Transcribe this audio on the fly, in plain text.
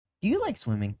Do you like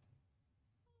swimming?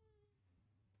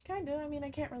 Kinda. I mean, I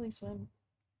can't really swim.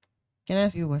 Can I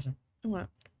ask you a question? What?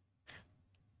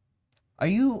 Are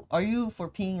you for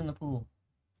peeing in the pool?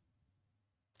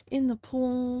 In the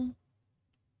pool?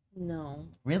 No.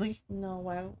 Really? No.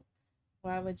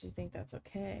 Why would you think that's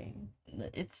okay?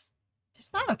 It's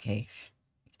not okay.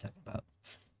 What are you talking about?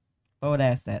 Why would I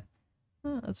ask that?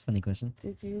 Oh, that's a funny question.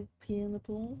 Did you pee in the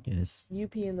pool? Yes. You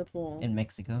pee in the pool. In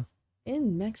Mexico.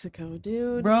 In Mexico,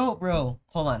 dude. Bro,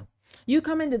 hold on. You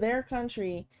come into their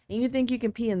country and you think you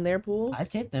can pee in their pools? I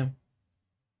tip them.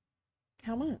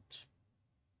 How much?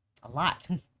 A lot.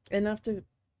 Enough to...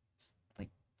 Like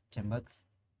 $10.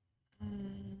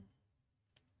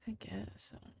 I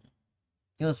guess.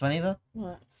 You know what's funny though?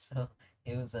 What? So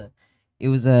it was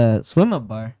a swim up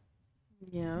bar.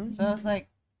 Yeah. So I was like,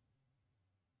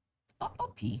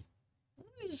 I'll pee. Let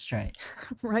me just try it.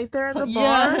 Right there at the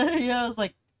bar? Yeah, I was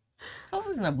like, how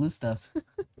isn't that blue stuff?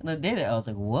 And I did it. I was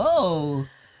like, whoa.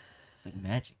 It's like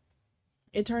magic.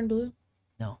 It turned blue?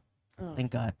 No. Oh.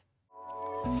 Thank God.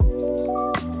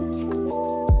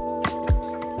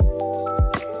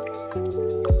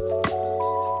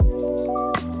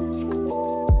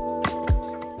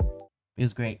 It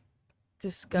was great.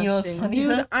 Disgusting. You know what's funny, dude,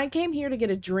 though? I came here to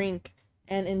get a drink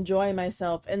and enjoy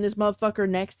myself, and this motherfucker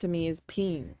next to me is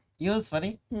peeing. You know what's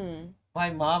funny? My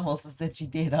mom also said she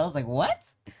did. I was like, what?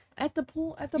 At the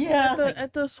pool? At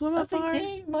the swim I up was like, bar?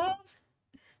 dang, Mom.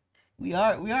 We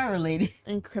are related.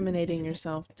 Incriminating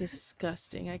yourself.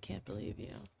 Disgusting. I can't believe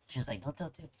you. She was like, don't tell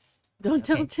Tim. Don't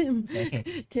tell Okay. Tim.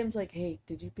 Okay. Tim's like, hey,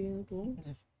 did you pee in the pool?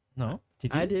 No.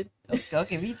 Did you? I did.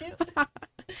 Okay, me too.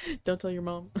 Don't tell your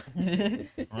mom.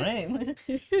 Right.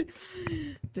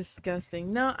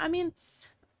 Disgusting. No, I mean,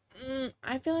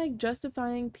 I feel like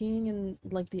justifying peeing in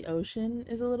like the ocean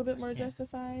is a little bit more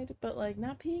justified, but like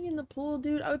not peeing in the pool,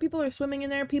 dude. Other people are swimming in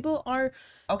there. People are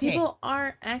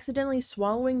accidentally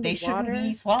swallowing the They water. shouldn't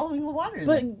be swallowing the water.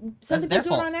 But some That's people their do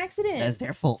fault. it on accident. That's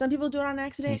their fault. Some people do it on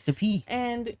accident. Taste the pee.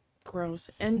 And gross.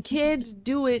 And kids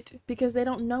do it because they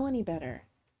don't know any better.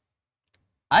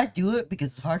 I do it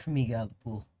because it's hard for me to get out of the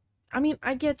pool. I mean,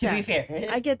 I get that. To be fair.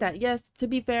 I get that. Yes, to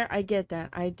be fair, I get that.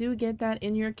 I do get that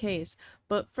in your case.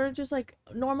 But for just like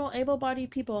normal able-bodied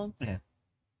people, yeah.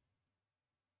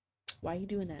 Why are you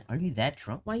doing that? Are you that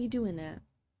drunk? Why are you doing that?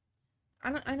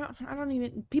 I don't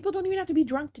even, people don't even have to be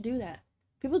drunk to do that.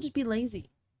 People just be lazy.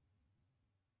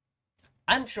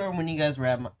 I'm sure when you guys were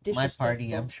at my party,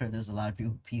 Disrespectful. I'm sure there's a lot of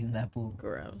people peeing in that pool.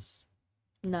 Gross.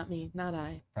 Not me. Not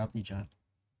I. Probably John.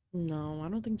 No, I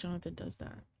don't think Jonathan does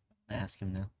that. I ask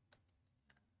him now.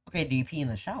 Okay, do you pee in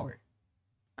the shower?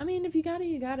 I mean, if you gotta,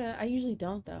 you gotta. I usually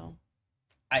don't, though.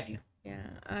 I do.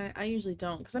 Yeah, I usually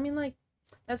don't. Because, I mean, like,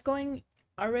 that's going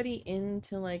already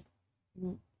into, like,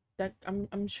 that.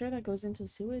 I'm sure that goes into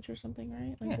sewage or something,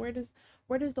 right? Like, Yeah.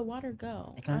 where does the water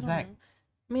go? It comes back. Know.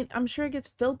 I mean, I'm sure it gets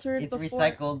filtered. It's before.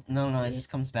 recycled. No, it just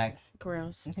comes back.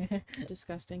 Gross.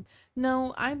 Disgusting.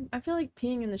 No, I feel like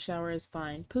peeing in the shower is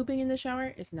fine. Pooping in the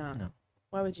shower is not. No.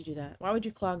 Why would you do that? Why would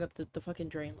you clog up the fucking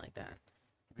drain like that?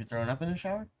 Have you thrown up in the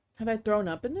shower? Have I thrown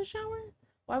up in the shower?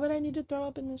 Why would I need to throw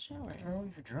up in the shower? I don't know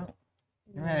if you're drunk.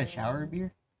 You ever had a shower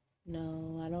beer?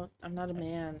 No, I don't. I'm not a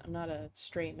man. I'm not a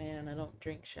straight man. I don't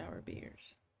drink shower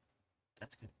beers.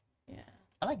 That's good. Yeah.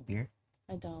 I like beer.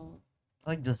 I don't.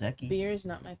 I like Dos Equis. Beer is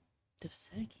not my... Dos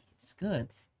Equis. It's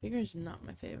good. Beer is not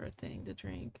my favorite thing to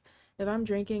drink. If I'm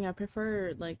drinking, I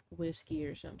prefer, like, whiskey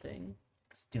or something.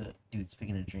 Let's do it. Dude,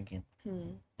 speaking of drinking.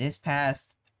 Hmm. This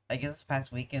past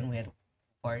weekend, we had a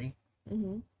party.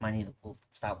 Mm-hmm. Mind you, the pool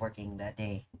stopped working that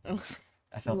day. Oh,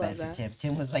 I felt love bad for that. Tim.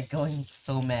 Tim was, like, going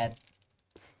so mad.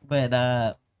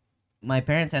 But, my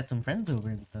parents had some friends over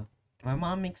and stuff. My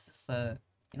mom makes this,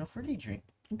 fruity drink.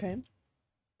 okay.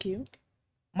 Cute.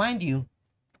 Mind you,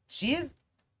 she is,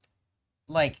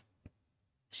 like,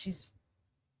 she's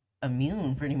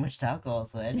immune pretty much to alcohol,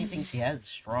 so anything she has is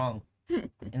strong.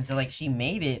 And so, like, she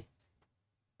made it,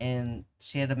 and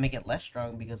she had to make it less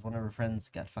strong because one of her friends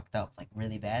got fucked up, like,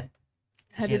 really bad.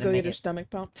 So Had she to go make get her it- stomach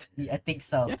pumped. Yeah, I think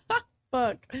so.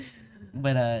 Fuck.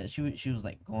 But, she was,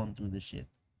 like, going through this shit.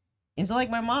 And so, like,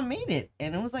 my mom made it,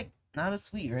 and it was, like, not as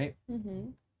sweet, right?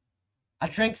 Mm-hmm. I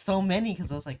drank so many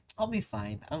because I was like, I'll be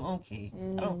fine. I'm okay.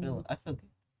 I feel good.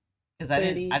 Because I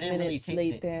didn't really taste it.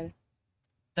 Later.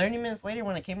 30 minutes later,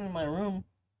 when I came into my room,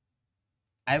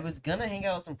 I was gonna hang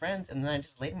out with some friends, and then I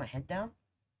just laid my head down,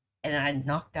 and I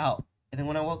knocked out. And then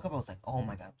when I woke up, I was like, oh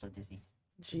my god, I'm so dizzy.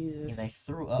 Jesus. And I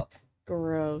threw up.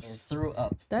 Gross.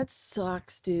 That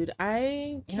sucks, dude.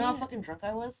 You know how fucking drunk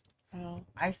I was? Oh.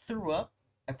 I threw up.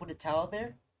 I put a towel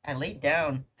there. I laid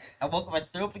down. I woke up, I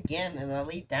threw up again, and I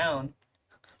laid down.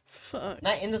 Fuck.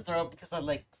 Not in the throw up because I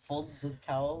like folded the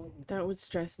towel. That would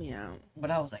stress me out. But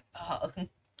I was like, oh.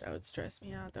 That would stress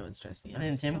me out. And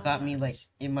then Tim caught me like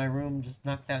in my room, just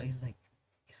knocked out. He's like,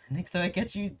 next time I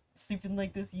catch you sleeping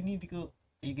like this, you need to go.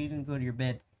 You didn't go to your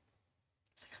bed.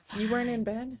 Like, you weren't in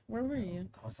bed? Where were you?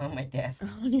 I was on my desk.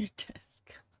 On your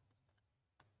desk.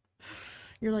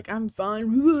 You're like, I'm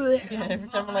fine. Yeah, every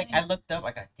time I looked up,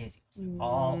 I got dizzy.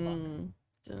 Nope.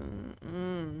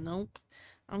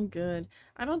 I'm good.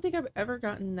 I don't think I've ever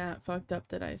gotten that fucked up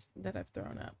that I've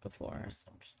thrown up before.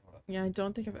 Yeah, I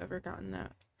don't think I've ever gotten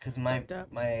that. Because my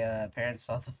parents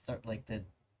saw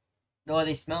no,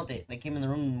 they smelled it. They came in the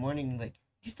room in the morning like,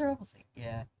 did you throw up? I was like,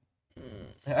 yeah.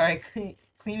 So alright,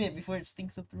 clean it before it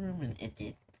stinks up the room, and it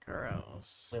did.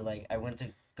 Gross. But like, I went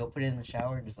to go put it in the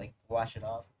shower and just like wash it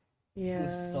off. Yeah. It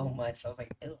was so much. I was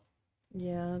like, ew.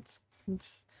 Yeah,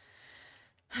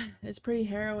 it's pretty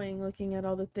harrowing looking at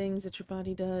all the things that your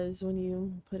body does when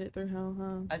you put it through hell,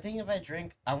 huh? I think if I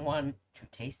drink, I want to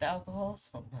taste alcohol,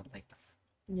 so I'm not like,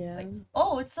 yeah,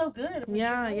 oh, it's so good.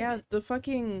 Yeah.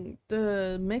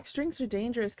 The mixed drinks are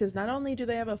dangerous because not only do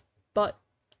they have a butt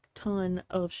ton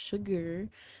of sugar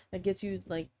that gets you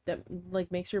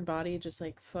that makes your body just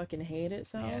like fucking hate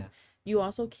itself. Yeah. You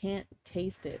also can't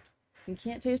taste it. You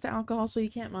can't taste the alcohol, so you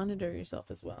can't monitor yourself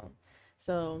as well.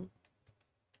 So,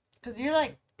 because you're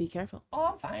like, be careful.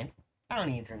 Oh, I'm fine. I don't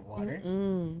need to drink water.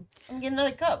 I'm getting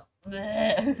another cup.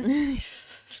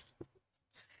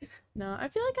 No, I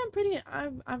feel like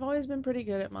I've always been pretty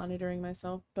good at monitoring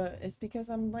myself, but it's because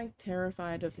I'm like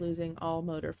terrified of losing all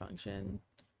motor function.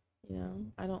 You know,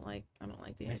 I don't like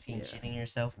the idea. Shitting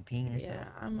yourself and peeing yourself.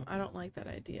 Yeah, I don't like that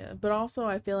idea. But also,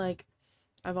 I feel like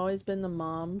I've always been the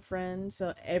mom friend,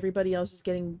 so everybody else is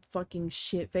getting fucking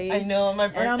shit-faced. I know on my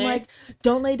birthday. And I'm like,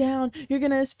 don't lay down. You're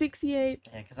gonna asphyxiate.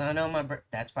 Yeah, because I know on my birthday.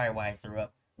 That's probably why I threw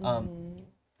up.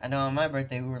 I know on my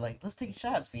birthday we were like, let's take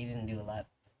shots, but you didn't do a lot.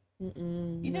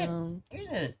 You did. You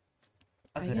did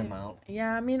a good amount.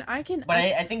 Yeah, I mean, I can. But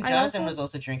I think Jonathan was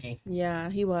also drinking. Yeah,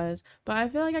 he was. But I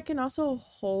feel like I can also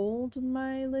hold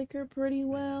my liquor pretty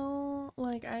well.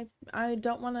 Like, I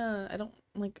don't want to.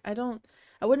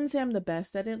 I wouldn't say I'm the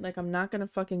best at it. Like, I'm not gonna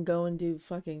fucking go and do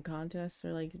fucking contests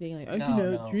or like being like, I can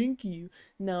outdrink you.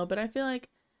 No, but I feel like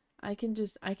I can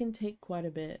take quite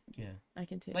a bit. Yeah. I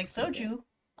can take like soju.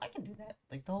 I can do that.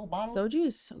 Like the whole bottle. Soju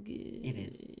is so good. It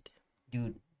is.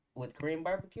 Dude, with Korean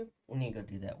barbecue, we need to go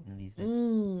do that one of these days.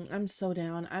 I'm so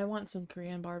down. I want some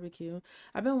Korean barbecue.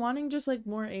 I've been wanting just like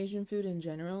more Asian food in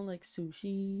general, like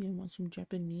sushi. I want some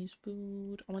Japanese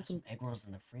food. I want some egg rolls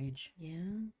in the fridge.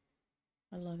 Yeah.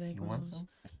 I love egg rolls. You want some?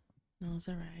 No, it's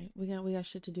alright. We got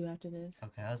shit to do after this.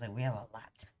 Okay, I was like, we have a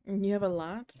lot. You have a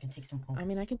lot? You can take some home. I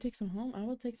mean, I can take some home. I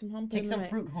will take some home. Take some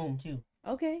fruit home too.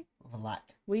 Okay. A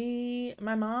lot.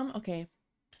 My mom, okay.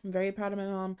 I'm very proud of my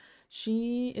mom.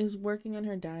 She is working on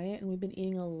her diet, and we've been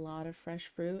eating a lot of fresh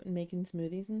fruit and making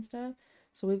smoothies and stuff.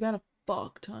 So we've got a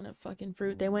fuck ton of fucking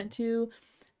fruit. They went to,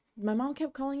 my mom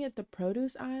kept calling it the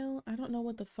produce aisle. I don't know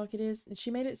what the fuck it is. She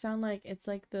made it sound like it's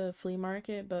like the flea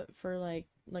market, but for like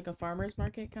a farmer's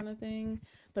market kind of thing.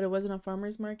 But it wasn't a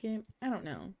farmer's market. I don't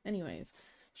know. Anyways,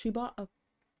 she bought a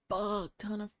fuck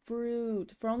ton of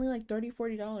fruit for only like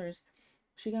 $30-$40.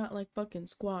 She got like fucking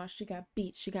squash. She got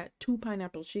beets. She got 2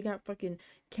 pineapples. She got fucking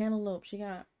cantaloupe. She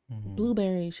got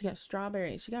blueberries. She got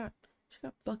strawberries. She got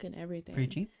fucking everything.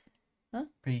 Pretty cheap? Huh?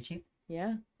 Pretty cheap?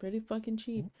 Yeah, pretty fucking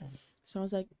cheap. Okay. So I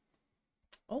was like,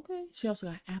 okay. She also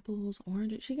got apples,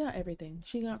 oranges. She got everything.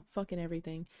 She got fucking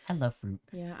everything. I love fruit.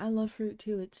 Yeah, I love fruit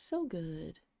too. It's so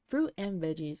good. Fruit and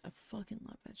veggies. I fucking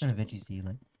love veggies. What kind of veggies do you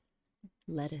like?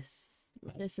 Lettuce.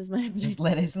 Lettuce is my just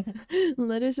lettuce.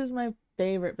 Lettuce is my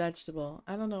favorite vegetable.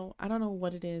 I don't know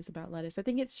what it is about lettuce. I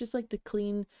think it's just like the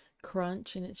clean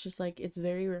crunch, and it's just like it's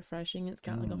very refreshing. It's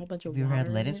got like a whole bunch of water. Have you ever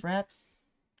had lettuce wraps?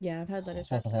 Yeah, I've had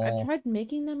lettuce wraps. I've tried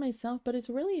making them myself, but it's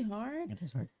really hard. It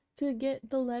is hard to get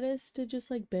the lettuce to just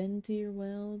like bend to your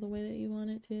will the way that you want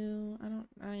it to.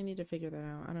 I need to figure that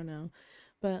out. I don't know,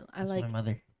 but That's my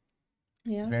mother.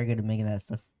 Yeah, she's very good at making that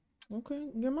stuff. Okay,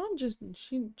 your mom just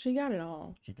she got it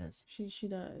all. She does. She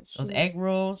does. Those egg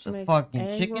rolls, the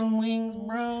fucking chicken wings,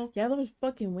 bro. Yeah, those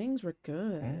fucking wings were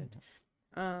good.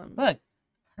 Look,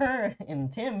 her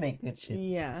and Tim make good shit.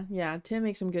 Yeah, Tim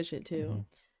makes some good shit too.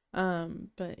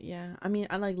 But yeah, I mean,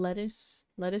 I like lettuce.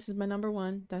 Lettuce is my number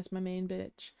one. That's my main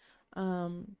bitch.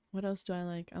 What else do I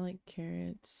like? I like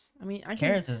carrots. I mean,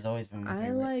 carrots has always been my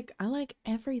favorite. I like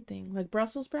everything. Like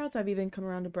Brussels sprouts. I've even come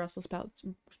around to Brussels sprouts.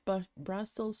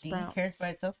 Brussels sprouts. Do you eat carrots by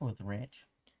itself or with ranch?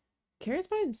 Carrots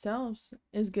by themselves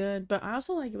is good, but I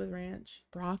also like it with ranch.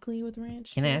 Broccoli with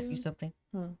ranch. Can I ask you something?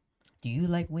 Huh? Do you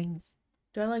like wings?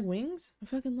 Do I like wings? I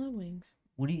fucking love wings.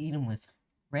 What do you eat them with?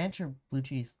 Ranch or blue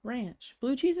cheese? Ranch.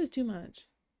 Blue cheese is too much.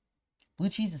 Blue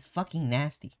cheese is fucking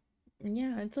nasty.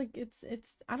 Yeah, it's like it's.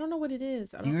 I don't know what it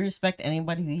is. Do you respect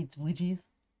anybody who eats blue cheese?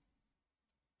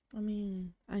 I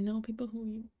mean, I know people who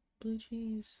eat blue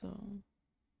cheese, so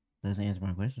Doesn't answer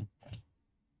my question.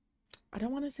 I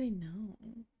don't want to say no.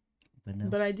 But no.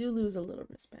 But I do lose a little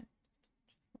respect.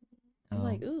 I'm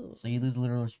like, ooh. So you lose a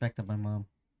little respect of my mom.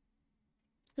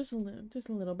 Just a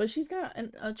little. But she's got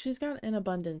an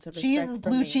abundance of respect. She uses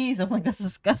blue cheese. I'm like, that's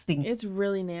disgusting. It's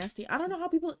really nasty. I don't know how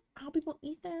people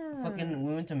eat that. Fucking,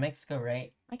 we went to Mexico,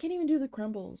 right? I can't even do the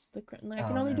crumbles. I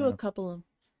can only do a couple of.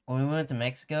 When we went to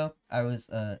Mexico,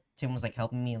 Tim was like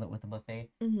helping me with the buffet.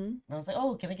 Mm-hmm. And I was like,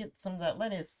 oh, can I get some of that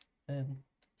lettuce? And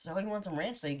so he wants some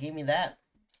ranch, so he gave me that.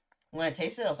 When I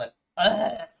tasted it, I was like,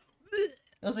 ugh.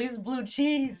 I was like, it's blue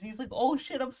cheese. He's like, oh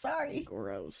shit, I'm sorry.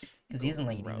 Gross. Because he isn't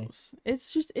like gross.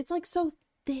 It's like so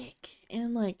thick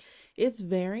and like it's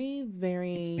very,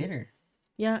 very. It's bitter.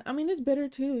 Yeah, I mean it's bitter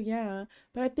too. Yeah,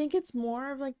 but I think it's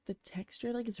more of like the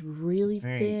texture. Like it's really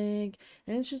thick,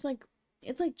 and it's just like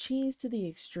it's like cheese to the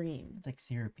extreme. It's like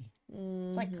syrupy. Mm-hmm.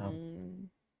 It's like cum.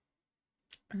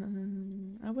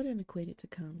 I wouldn't equate it to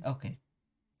cum. Okay.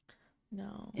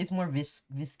 No. It's more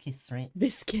viscous, right?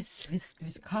 Viscous.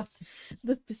 Viscosity.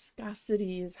 The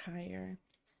viscosity is higher.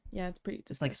 Yeah, it's pretty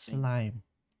disgusting. It's like slime.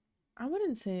 I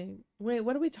wouldn't say... Wait,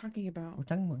 what are we talking about? We're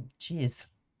talking about cheese.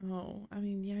 Oh, I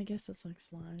mean, yeah, I guess it's like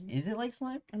slime. Is it like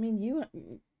slime? I mean, you...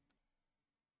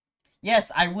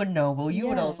 Yes, I would know, but you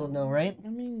would also know, right? I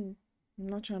mean, I'm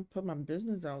not trying to put my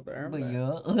business out there, but...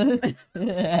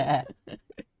 yeah.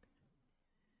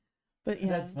 But yeah.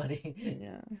 That's funny.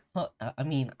 Yeah. I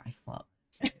mean, I fuck.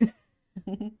 I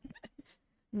mean,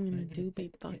 I do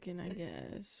be fucking, I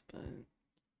guess, but...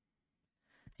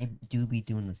 I do be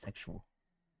doing the sexual.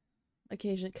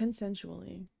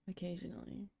 Consensually,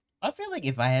 occasionally. I feel like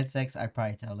if I had sex, I'd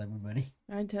probably tell everybody.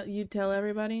 You'd tell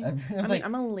everybody?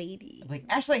 I'm a lady. I'm like,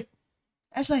 Ashley!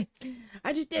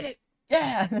 I just did it!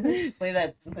 Yeah! Play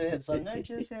that song. I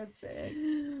just had sex.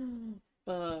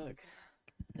 Fuck.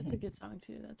 That's a good song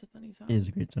too. That's a funny song. It is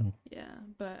a great song. Yeah,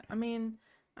 but I mean,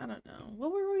 I don't know.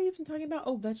 What were we even talking about?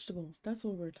 Oh, vegetables. That's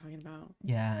what we were talking about.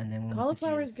 Yeah, and then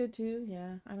cauliflower is good too.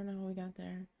 Yeah, I don't know how we got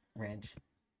there. Ranch.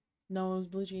 No, it was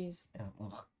blue cheese. Yeah.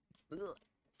 Ugh.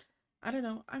 I don't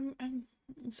know. I'm.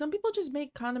 Some people just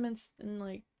make condiments and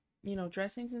like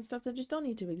dressings and stuff that just don't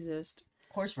need to exist.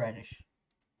 Horseradish.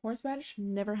 Horseradish?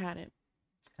 Never had it.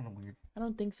 It's kind of weird. I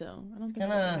don't think so. I don't think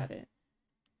I've ever had it.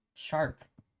 Sharp.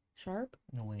 Sharp?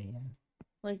 In a way, yeah.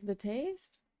 Like the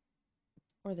taste?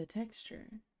 Or the texture?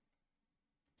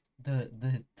 The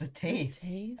taste. The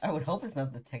taste? I would hope it's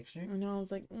not the texture. I know, I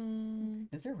was like,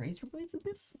 Is there razor blades in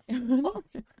this?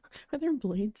 Are there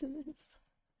blades in this?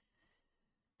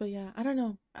 But yeah, I don't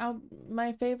know.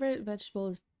 My favorite vegetable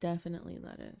is definitely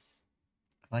lettuce.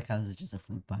 I like how this is just a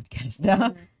food podcast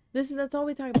now. That's all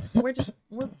we talk about.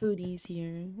 We're foodies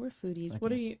here. We're foodies.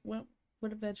 Okay. What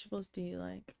vegetables do you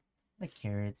like? Like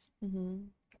carrots. Mm-hmm.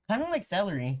 Kind of like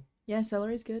celery. Yeah,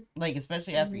 celery's good. Like,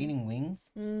 especially after eating wings.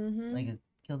 Mm-hmm. Like, it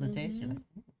killed the taste. You're like,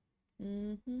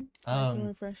 mm-hmm. Nice and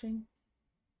refreshing.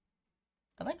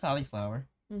 I like cauliflower.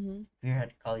 Mm-hmm. Have you ever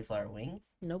had cauliflower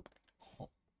wings? Nope. Oh.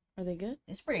 Are they good?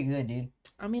 It's pretty good, dude.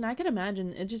 I mean, I could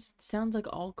imagine. It just sounds like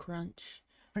all crunch.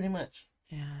 Pretty much.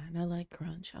 Yeah, and I like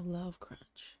crunch. I love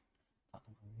crunch.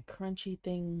 Crunchy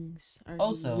things are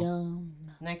yum.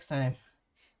 Next time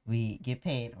we get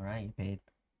paid, or I get paid,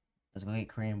 let's go get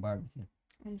Korean barbecue.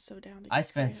 I'm so down to I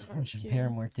spent so much on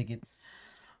Paramore tickets.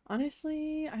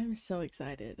 Honestly, I'm so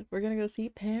excited. We're gonna go see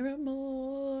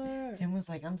Paramore. Tim was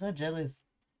like, I'm so jealous.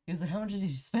 He was like, how much did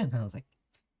you spend? I was like,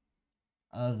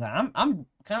 I'm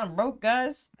kind of broke,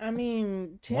 guys. I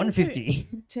mean,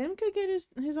 $150. Tim could get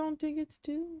his own tickets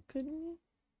too, couldn't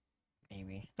he?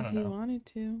 Maybe. I don't know. He wanted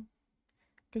to.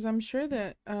 Because I'm sure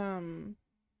that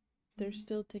there's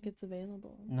still tickets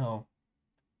available. No.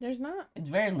 There's not. It's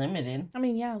very limited. I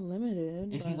mean, yeah,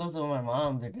 limited. If he goes with my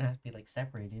mom, they're going to have to be, like,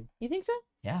 separated. You think so?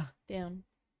 Yeah. Damn.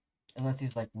 Unless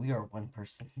he's like, we are one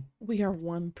person. We are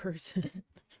one person.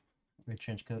 With a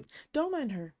trench coat. Don't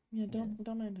mind her. Yeah,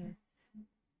 don't mind her.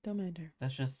 Don't mind her.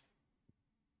 That's just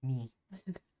me.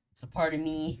 It's a part of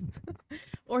me.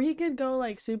 Or he could go,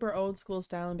 like, super old school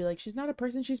style and be like, she's not a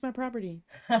person, she's my property.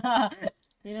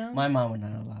 You know? My mom would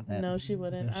not allow that. No, she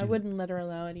wouldn't. No, I wouldn't let her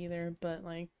allow it either, but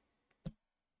like...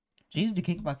 She used to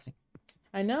do kickboxing.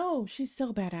 I know. She's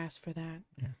so badass for that.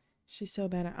 Yeah. She's so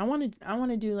badass. I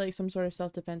want to do like some sort of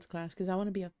self-defense class because I want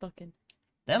to be a fucking...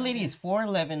 That lady is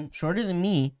 4'11", shorter than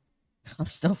me. I'm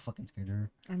still fucking scared of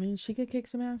her. I mean, she could kick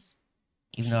some ass.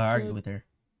 Even though I argue with her.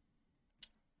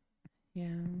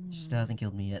 Yeah. She still hasn't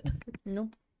killed me yet.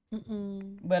 Nope.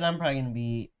 Mm-mm. But I'm probably gonna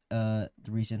be the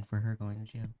reason for her going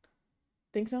to jail.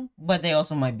 Think so? But they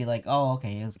also might be like, oh,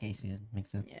 okay, it was Casey. It makes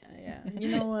sense. Yeah. You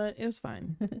know what? It was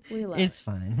fine. We allow it's it.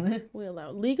 fine. We allow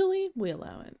it. Legally, we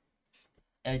allow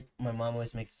it. My mom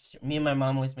always makes this, me and my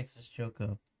mom always makes this joke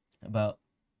about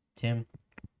Tim.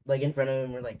 Like in front of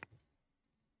him, we're like,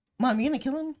 Mom, you gonna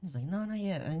kill him? He's like, no, not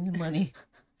yet. I need the money.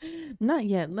 Not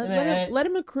yet. Let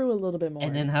him accrue a little bit more.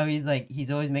 And then how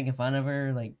he's always making fun of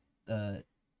her, like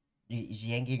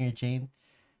yanking her chain.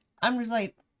 I'm just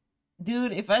like,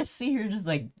 dude, if I see her just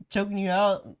like choking you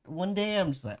out one day,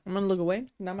 I'm just like, I'm gonna look away.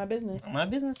 Not my business. Not my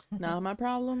business. Not my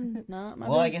problem. Not my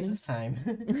well, business. I guess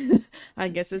it's time. I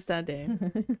guess it's that day.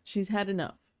 She's had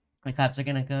enough. The cops are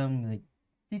gonna come. Like,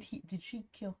 did she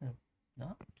kill him?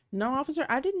 No, officer,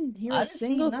 I didn't hear a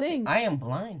single thing. I am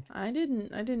blind. I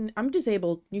didn't. I'm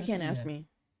disabled. You can't ask me.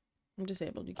 I'm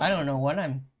disabled. You can't. I don't know what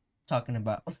I'm talking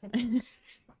about.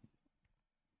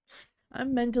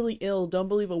 I'm mentally ill. Don't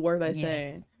believe a word I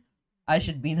say. I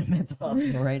should be in a mental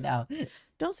hospital right now.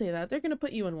 Don't say that. They're gonna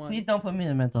put you in one. Please don't put me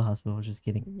in a mental hospital. Just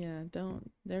kidding. Yeah,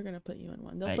 don't. They're gonna put you in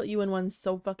one. They'll put you in one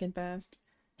so fucking fast.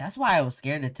 That's why I was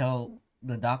scared to tell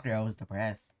the doctor I was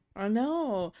depressed. I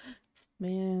know.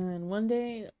 Man, one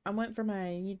day I went for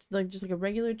my just like a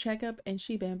regular checkup and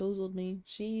she bamboozled me.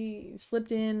 She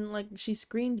slipped in, like she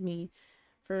screened me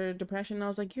for depression. And I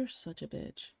was like, "You're such a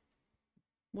bitch.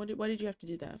 What did you have to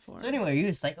do that for?" So anyway, are you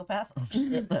a psychopath? Oh,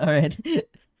 shit. All right. I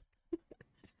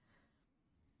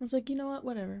was like, you know what?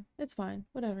 Whatever. It's fine.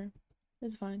 Whatever.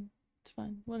 It's fine. It's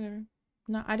fine. Whatever.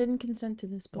 No, I didn't consent to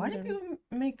this. But why whatever. did you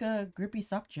make a grippy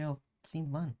sock gel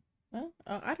seem fun? Well,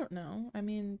 I don't know. I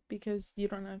mean, because you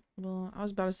don't have. Well, I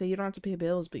was about to say you don't have to pay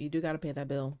bills, but you do got to pay that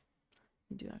bill.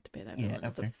 You do have to pay that bill.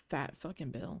 It's a fat fucking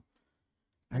bill.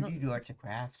 Or do you do arts and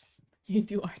crafts? You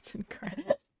do arts and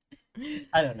crafts.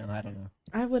 I don't know.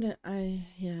 I wouldn't. I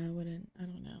wouldn't. I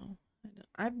don't know.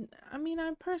 I mean,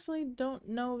 I personally don't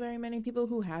know very many people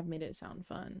who have made it sound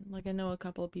fun. Like, I know a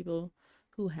couple of people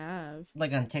who have.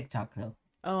 Like on TikTok, though.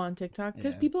 Oh, on TikTok?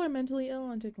 Because people are mentally ill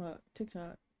on TikTok.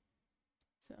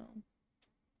 So.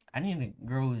 I need a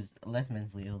girl who's less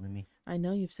mentally ill than me. I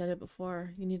know you've said it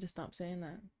before. You need to stop saying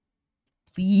that.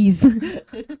 Please.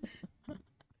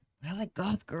 I like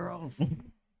goth girls.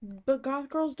 But goth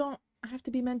girls don't have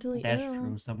to be mentally ill. That's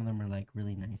true. Some of them are like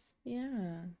really nice.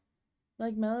 Yeah.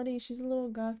 Like Melody, she's a little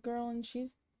goth girl and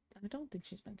I don't think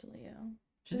she's mentally ill.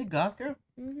 She's a goth girl?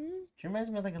 Mm-hmm. She reminds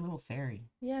me of like a little fairy.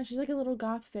 Yeah, she's like a little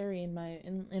goth fairy in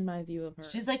my view of her.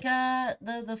 She's like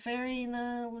the fairy in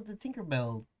with the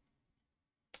Tinkerbell.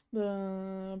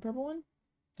 The purple one?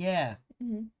 Yeah.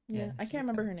 Mm-hmm. Yeah. I can't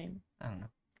remember her name. I don't know.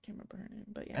 I can't remember her name,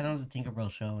 but yeah. I know it was a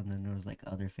Tinkerbell show, and then there was like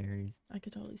other fairies. I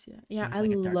could totally see that. Yeah,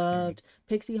 like I loved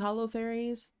Pixie Hollow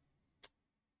fairies.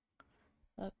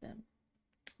 Love them.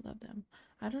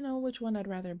 I don't know which one I'd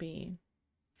rather be.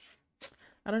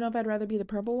 I don't know if I'd rather be the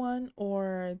purple one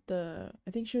or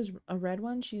I think she was a red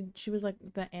one. She was like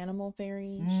the animal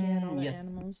fairy. She had all the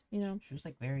animals, you know. She was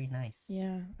like very nice.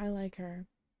 Yeah, I like her.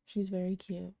 She's very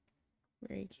cute.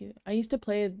 Very cute. I used to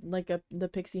play like the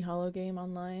Pixie Hollow game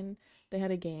online. They had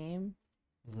a game.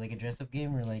 Was it like a dress-up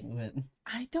game or like what?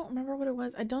 I don't remember what it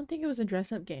was. I don't think it was a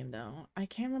dress-up game though. I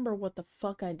can't remember what the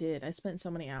fuck I did. I spent so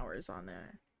many hours on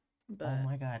there. But oh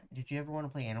my god! Did you ever want to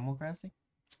play Animal Crossing?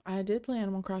 I did play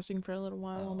Animal Crossing for a little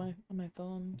while on my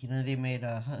phone. You know they made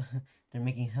they're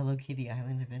making Hello Kitty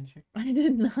Island Adventure. I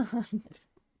did not.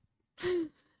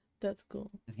 That's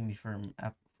cool. It's gonna be from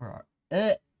Apple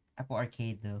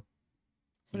Arcade though.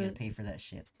 So you gotta pay for that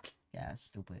shit. Yeah,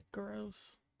 stupid.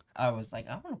 Gross. I was like,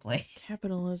 I want to play.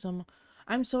 Capitalism.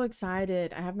 I'm so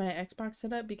excited. I have my Xbox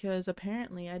set up because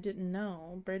apparently I didn't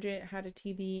know Bridget had a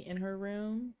TV in her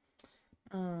room.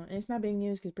 And it's not being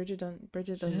used because Bridget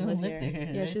doesn't live there.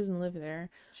 Yeah, she doesn't live there.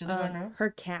 She lives on her own? Her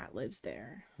cat lives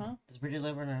there. Huh? Does Bridget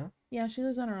live on her own? Yeah, she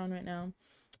lives on her own right now.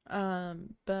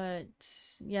 But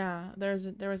yeah, there was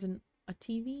a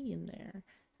TV in there,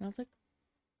 and I was like,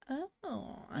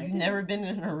 oh. You've never been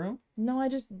in her room? No, I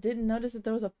just didn't notice that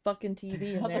there was a fucking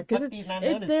TV in there because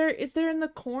it's there in the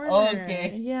corner. Oh,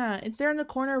 okay. Yeah, it's there in the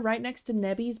corner right next to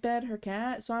Nebby's bed, her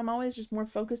cat. So I'm always just more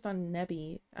focused on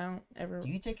Nebby. I don't ever. Do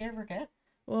you take care of her cat?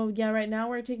 Well, yeah, right now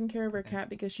we're taking care of her cat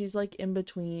because she's like in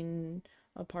between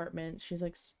apartments. She's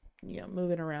like,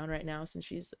 moving around right now since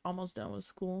she's almost done with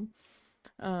school.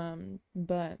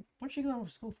 But what's she going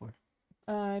to school for?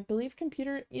 I believe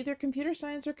either computer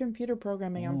science or computer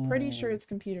programming. I'm pretty sure it's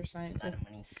computer science.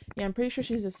 Yeah, I'm pretty sure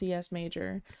she's a CS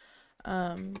major.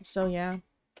 So yeah,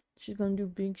 she's gonna do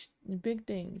big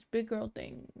things, big girl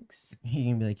things. He's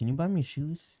gonna be like, "Can you buy me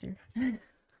shoes, sister?"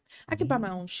 I can buy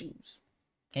my own shoes.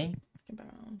 Okay. I can buy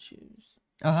my own shoes.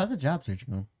 Oh, how's the job search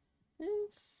going?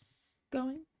 It's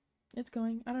going. It's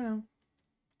going. I don't know.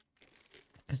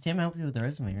 Because Tim helped you with the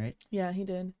resume, right? Yeah, he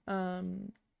did.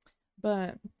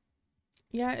 But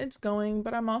yeah, it's going.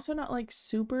 But I'm also not like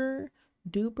super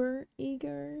duper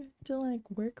eager to like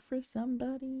work for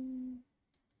somebody.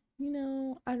 You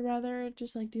know, I'd rather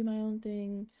just like do my own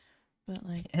thing. But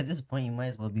like At this point, you might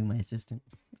as well be my assistant.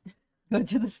 Go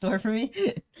to the store for me.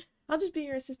 I'll just be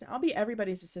your assistant. I'll be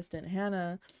everybody's assistant.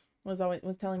 Hannah was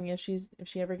telling me if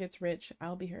she ever gets rich,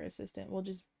 I'll be her assistant. I'll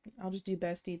just do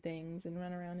bestie things and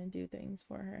run around and do things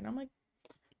for her. And I'm like,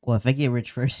 well, if I get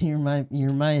rich first, you're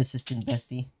my assistant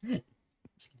bestie.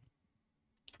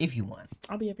 If you want.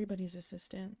 I'll be everybody's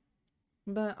assistant.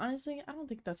 But honestly, I don't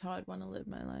think that's how I'd want to live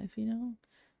my life, you know?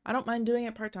 I don't mind doing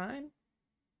it part-time.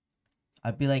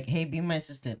 I'd be like, hey, be my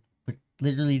assistant, but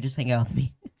literally just hang out with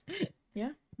me.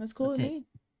 Yeah, that's cool with me.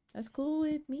 That's cool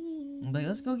with me. I'm like,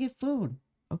 let's go get food.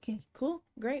 Okay. Cool.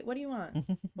 Great. What do you want?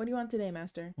 What do you want today,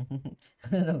 master?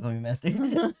 Don't call me master.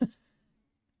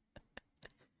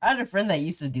 I had a friend that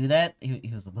used to do that.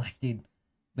 He was a black dude,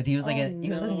 but he was like he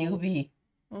was a newbie.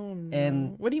 Oh no.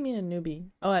 And what do you mean a newbie?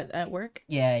 Oh, at work?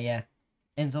 Yeah.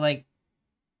 And so like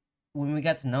when we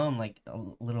got to know him like a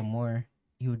little more,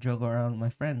 he would joke around with my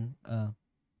friend.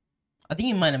 I think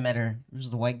you might have met her. It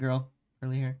was a white girl,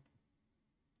 curly hair.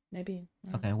 Maybe.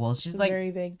 Okay, well she's it's a like very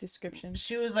vague description.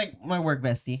 She was like my work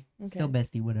bestie. Okay. Still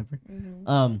bestie, whatever.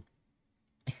 Mm-hmm.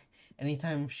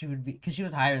 Anytime she would be, cause she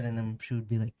was higher than him, she would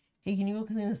be like, "Hey, can you go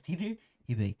clean this theater?"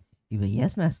 He'd be like,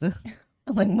 "Yes, master."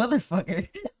 I'm like, "Motherfucker,"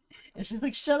 and she's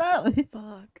like, "Shut up."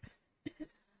 Fuck.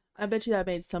 I bet you that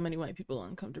made so many white people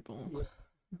uncomfortable.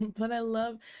 But I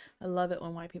love it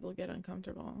when white people get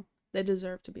uncomfortable. They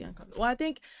deserve to be uncomfortable. Well,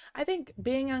 I think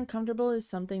being uncomfortable is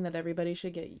something that everybody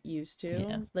should get used to.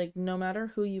 Yeah. Like no matter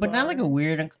who you are. But not like a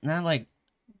weird, not like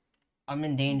I'm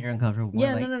in danger uncomfortable.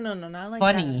 Yeah, like, no, not like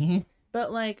funny. That.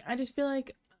 But like I just feel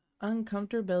like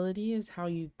uncomfortability is how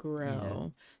you grow. Yeah.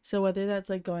 So whether that's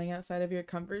like going outside of your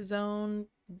comfort zone,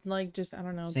 like just I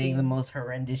don't know, saying the most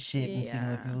horrendous shit and seeing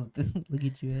what people look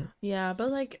at you at. Yeah,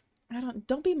 but like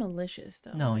don't be malicious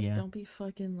though. No, like, yeah. Don't be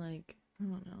fucking like I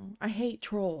don't know. I hate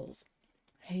trolls.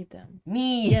 I hate them.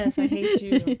 Me. Yes, I hate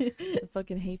you. I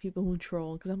fucking hate people who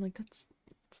troll because I'm like, that's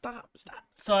stop.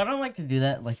 So I don't like to do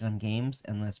that like on games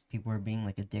unless people are being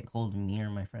like a dickhole to me or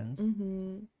my friends.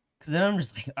 Mm-hmm. Because then I'm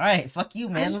just like, all right, fuck you,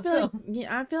 man. Let's go.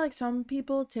 I feel like some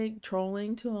people take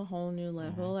trolling to a whole new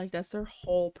level. Mm-hmm. Like that's their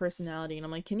whole personality, and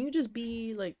I'm like, can you just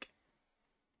be like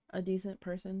a decent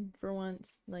person for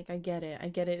once? Like I get it.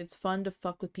 It's fun to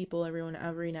fuck with people every now and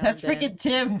then. That's freaking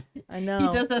Tim. I know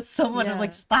he does that so much. Yeah. I'm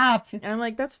like, stop. And I'm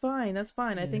like, that's fine. Yeah.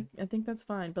 I think that's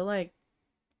fine. But like,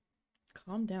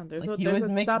 calm down. There's like, he always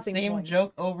makes the same point.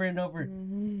 Joke over and over.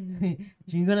 Mm-hmm.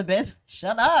 You go to bed?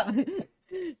 Shut up.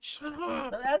 Shut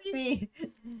up. Stop asking me.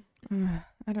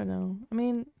 I don't know. I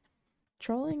mean,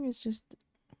 trolling is just.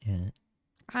 Yeah.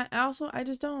 I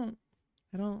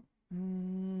don't.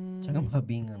 Talking about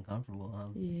being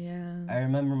uncomfortable. Yeah. I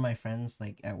remember my friends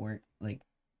like at work, like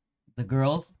the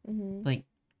girls, mm-hmm. like,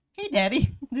 "Hey,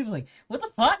 daddy." They were like, "What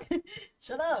the fuck?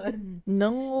 Shut up."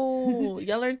 No,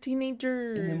 y'all are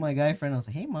teenagers. And then my guy friend was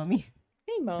like, "Hey, mommy."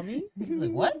 Hey, mommy.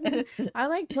 Like, what? I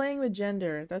like playing with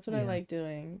gender. That's what I like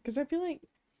doing because I feel like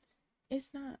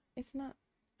it's not.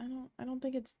 I don't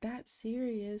think it's that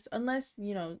serious unless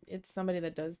it's somebody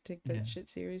that does take that shit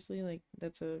seriously. Like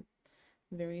that's a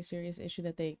very serious issue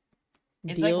that they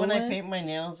it's like when I paint my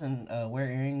nails and wear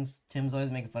earrings. Tim's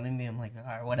always making fun of me. I'm like, all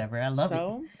right, whatever. I love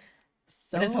it.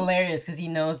 But it's hilarious because he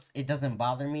knows it doesn't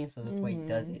bother me, so that's why he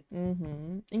does it.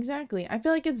 Mm-hmm. Exactly. I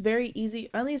feel like it's very easy.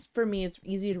 At least for me, it's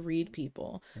easy to read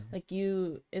people. Mm-hmm. Like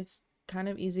it's kind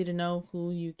of easy to know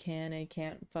who you can and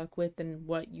can't fuck with and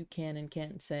what you can and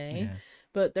can't say. Yeah.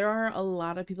 But there are a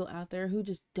lot of people out there who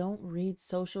just don't read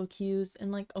social cues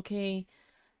and like, okay,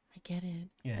 I get it.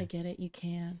 Yeah. I get it. You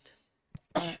can't.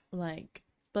 Like,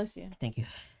 bless you. Thank you.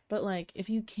 But like, if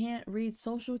you can't read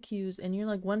social cues and you're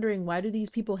like wondering why do these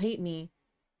people hate me,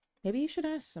 maybe you should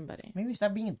ask somebody. Maybe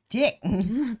stop being a dick.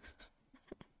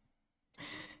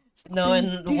 No,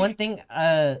 and the one thing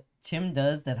Tim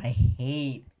does that I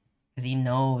hate because he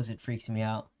knows it freaks me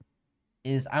out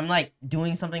is I'm like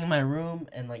doing something in my room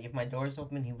and like if my door's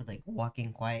open, he would like walk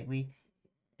in quietly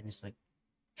and just like,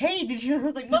 "Hey, did you?" I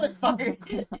was like,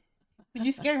 "Motherfucker." So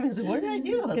you scared me. I was like, "What did I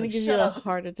do?" I was gonna like, give you a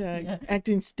heart attack. Yeah.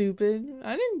 Acting stupid.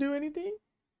 I didn't do anything.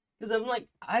 Because I'm like,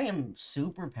 I am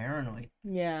super paranoid.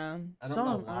 Yeah. I don't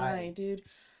know why. Dude.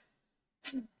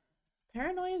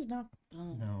 Paranoia is not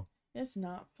fun. No. It's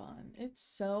not fun. It's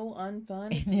so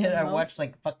unfun. And yet I watch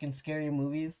like fucking scary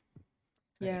movies.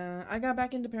 Yeah, I got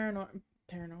back into Paranorman?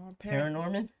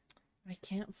 I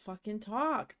can't fucking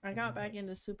talk. I got back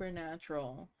into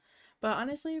Supernatural. But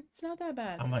honestly, it's not that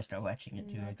bad. I might start watching it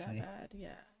too, not actually. That bad.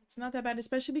 Yeah. It's not that bad,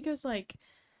 especially because like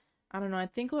I don't know, I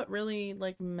think what really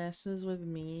like messes with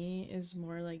me is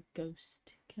more like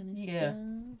ghost kind of stuff.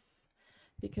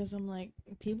 Because I'm like,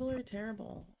 people are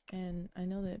terrible, and I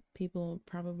know that people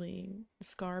probably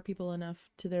scar people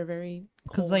enough to their very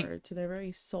core, like, to their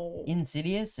very soul.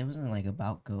 Insidious, it wasn't like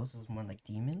about ghosts, it was more like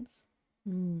demons.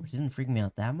 Which didn't freak me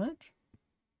out that much,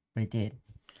 but it did.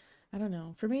 I don't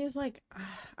know. For me, it's like,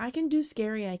 I can do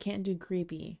scary, I can't do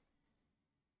creepy.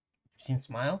 You've seen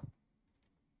Smile?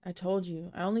 I told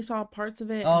you. I only saw parts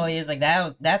of it. Oh, he's like,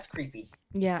 that's creepy.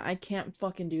 Yeah, I can't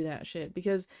fucking do that shit,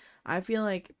 because I feel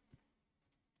like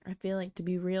to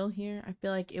be real here, I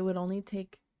feel like it would only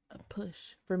take a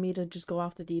push for me to just go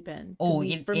off the deep end.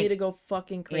 Me to go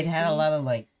fucking crazy. It had a lot of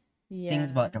like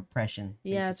things about depression.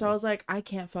 Yeah, basically. So I was like, I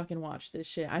can't fucking watch this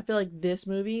shit. I feel like this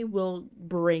movie will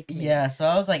break me. Yeah, so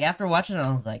I was like, after watching it,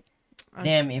 I was like,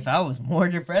 damn, if I was more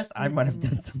depressed, I might have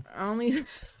done something. I only...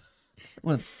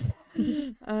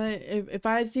 if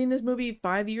I had seen this movie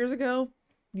 5 years ago,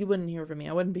 you wouldn't hear from me.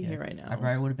 I wouldn't be here right now. I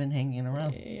probably would have been hanging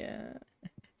around. Yeah.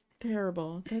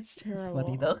 Terrible. That's terrible. It's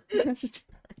funny though. That's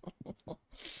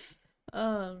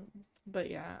terrible.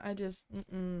 But yeah, I just.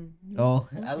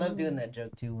 I love doing that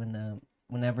joke too.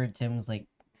 Whenever Tim's like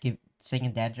saying a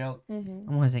dad joke, I'm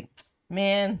always like,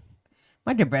 man,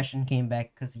 my depression came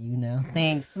back because of you now.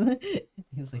 Thanks.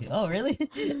 He's like, oh really?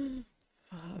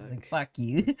 Fuck. Like, fuck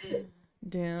you.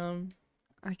 Damn.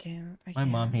 I can't. My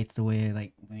mom hates the way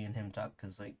like me and him talk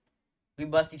because like we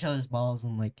bust each other's balls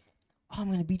and like, oh,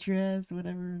 I'm gonna beat your ass or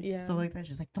whatever, stuff like that.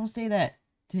 She's like, don't say that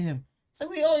to him. So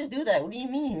we always do that. What do you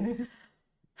mean?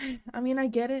 I mean, I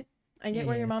get it. I get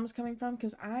where your mom's coming from,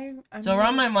 because so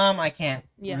around my mom, I can't.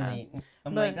 Yeah. Really,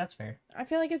 I'm like, that's fair. I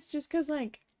feel like it's just because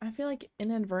like I feel like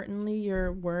inadvertently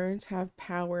your words have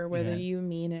power whether you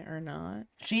mean it or not.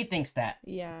 She thinks that.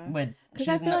 Yeah. But she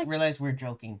doesn't realize we're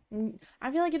joking.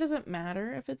 I feel like it doesn't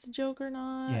matter if it's a joke or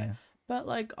not. Yeah. But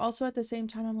like also at the same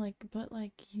time I'm like, but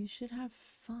like you should have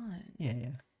fun. Yeah.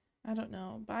 I don't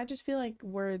know, but I just feel like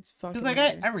words fucking. Because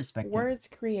like I respect words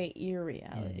create your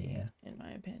reality, in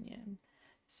my opinion.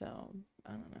 So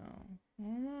I don't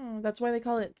know. That's why they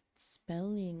call it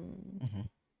spelling.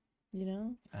 You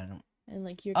know. I don't. And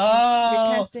like you're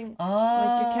casting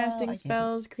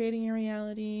spells, creating your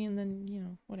reality, and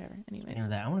then whatever. Anyways. You know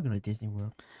that I want to go to Disney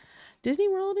World. Disney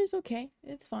World is okay.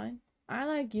 It's fine. I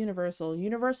like Universal.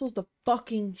 Universal's the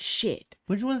fucking shit.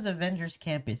 Which one's Avengers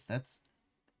Campus? That's.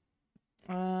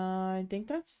 I think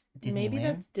that's Disneyland? Maybe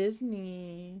that's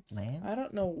Disney. Land? I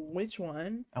don't know which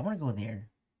one. I want to go there.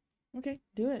 Okay,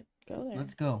 do it. Go there.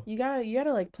 Let's go. You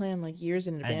gotta like plan like years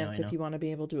in advance if you want to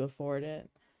be able to afford it.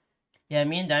 Yeah,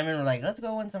 me and Diamond were like, let's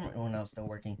go when I was still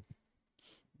working.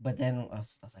 But then I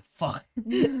was like, fuck.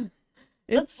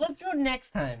 Let's go next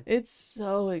time. It's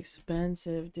so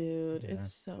expensive, dude. Yeah.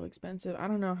 It's so expensive. I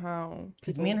don't know how.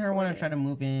 Because me and her want to try to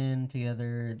move in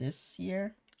together this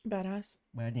year. Badass.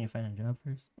 But I didn't find a job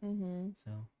first.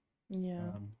 So. Yeah.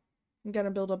 You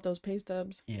gotta build up those pay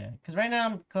stubs. Yeah. Because right now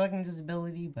I'm collecting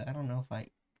disability, but I don't know if I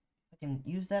can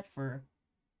use that for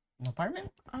an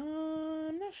apartment.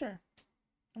 I'm not sure.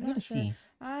 I'm not sure. See.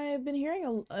 I've been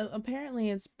hearing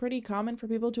apparently it's pretty common for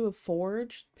people to have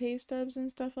forged pay stubs and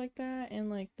stuff like that,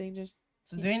 and like they just.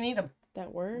 So do you need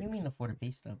that works? What do you mean afford a pay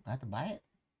stub? I have to buy it.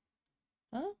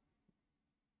 Huh?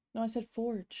 No, I said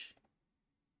forge.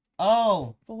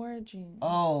 Oh. Forging.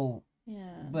 Oh.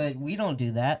 Yeah. But we don't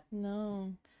do that.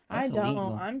 No. That's illegal. I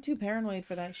don't. I'm too paranoid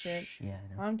for that shit. Yeah,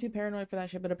 I know. I'm too paranoid for that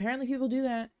shit. But apparently people do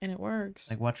that and it works.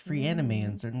 Like watch free anime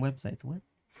on certain websites. What?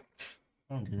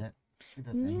 I don't do that.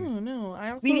 No.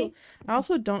 I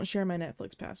also don't share my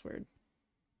Netflix password.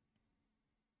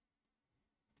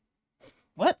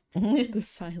 What? The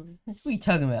silence. What are you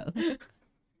talking about?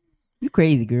 You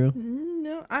crazy, girl.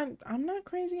 No, I'm not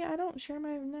crazy. I don't share my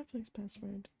Netflix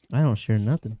password. I don't share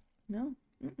nothing. No.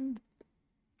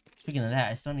 Speaking of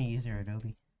that, I still need to use your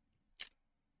Adobe.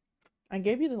 I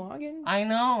gave you the login. I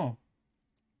know.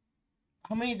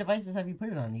 How many devices have you put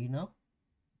it on? Do you know?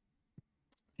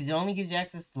 Because it only gives you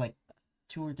access to like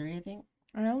 2 or 3, I think.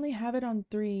 I only have it on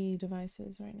 3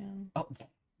 devices right now. Oh.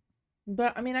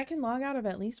 But I mean, I can log out of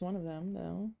at least one of them,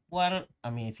 though. Well, I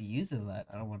mean, if you use it a lot,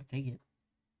 I don't want to take it.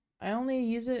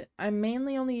 I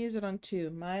mainly only use it on 2.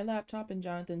 My laptop and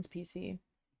Jonathan's PC.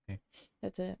 Okay.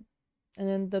 That's it. And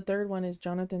then the third one is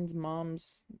Jonathan's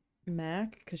mom's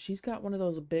Mac, because she's got one of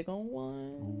those big old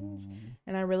ones. Ooh.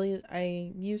 And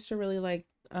I used to really like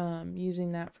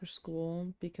using that for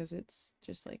school because it's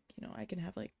just like, you know, I can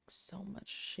have like so much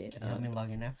shit. Can you help me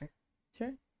log in after?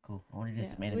 Sure. Cool. I want to do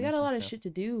some We animation got a lot stuff. of shit to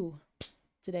do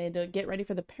today to get ready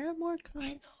for the Paramore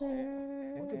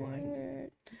concert. What do I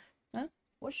need? Huh?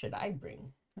 What should I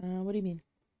bring? What do you mean?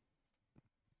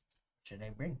 What should I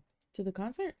bring? To the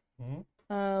concert? Mm-hmm.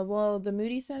 Well, the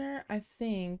Moody Center, I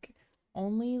think,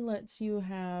 only lets you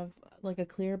have like a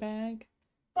clear bag.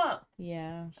 Fuck.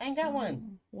 Yeah. I ain't got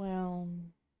one. Well,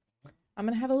 I'm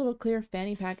gonna have a little clear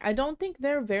fanny pack. I don't think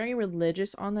they're very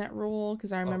religious on that rule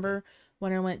because I remember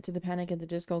when I went to the Panic at the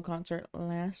Disco concert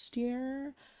last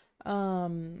year,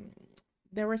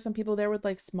 there were some people there with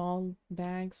like small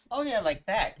bags. Oh yeah, like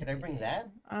that. Can I bring that?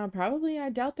 Probably. I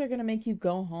doubt they're gonna make you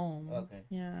go home. Okay.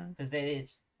 Yeah. Because they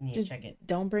just need to check it.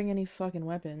 Don't bring any fucking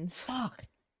weapons. Fuck.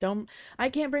 I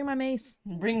can't bring my mace.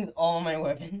 Bring all my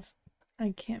weapons.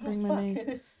 I can't bring my mace.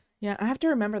 Yeah, I have to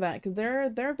remember that because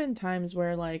there have been times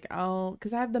where like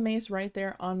because I have the mace right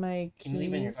there on my keys. Can you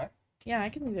leave it in your car? Yeah, I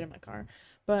can leave it in my car.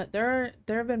 But there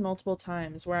have been multiple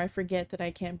times where I forget that I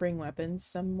can't bring weapons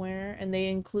somewhere, and they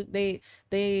include they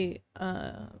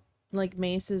like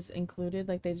mace is included,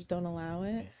 like they just don't allow it.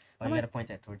 Okay. Oh, you gotta point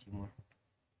that towards you more.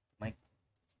 Like,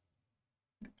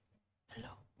 hello.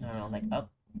 No, like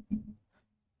up.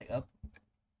 Like up.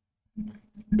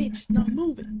 Bitch, it's not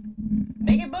moving.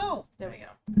 Make it move. There we go.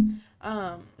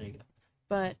 There you go.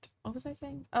 But what was I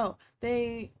saying? Oh,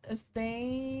 they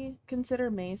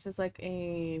consider mace as like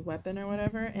a weapon or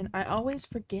whatever, and I always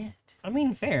forget. I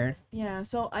mean, fair. Yeah,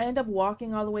 so I end up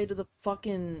walking all the way to the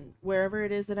fucking wherever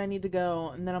it is that I need to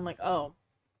go, and then I'm like, oh,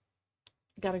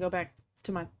 gotta go back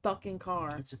to my fucking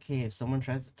car. It's okay if someone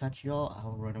tries to touch y'all,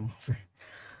 I'll run them over.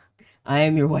 I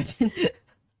am your weapon.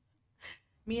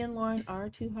 Me and Lauren are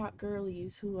two hot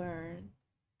girlies who are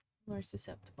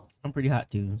susceptible. I'm pretty hot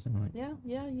too. So like,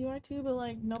 Yeah, you are too, but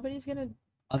like nobody's gonna.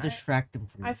 I'll distract them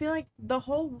from. I feel like the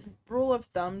whole rule of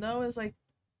thumb though is like,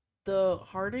 the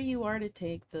harder you are to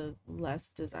take, the less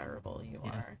desirable you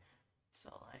are. So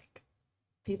like,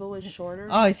 people with shorter.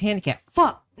 Oh, he's handicapped.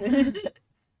 Fuck.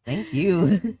 Thank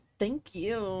you. Thank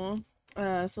you.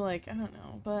 So like I don't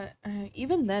know, but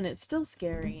even then it's still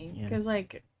scary because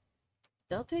like,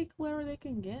 they'll take whoever they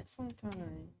can get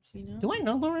sometimes. You know. Do I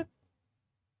know Lauren?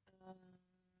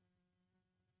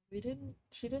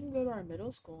 She didn't go to our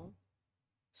middle school,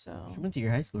 so She went to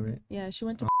your high school, right? yeah, she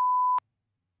went to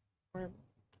where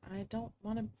I don't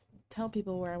want to tell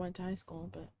people where I went to high school,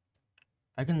 but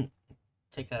I can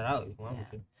take that out if you want me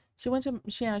to. she went to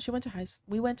high school.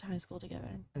 We went to high school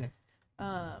together. Okay.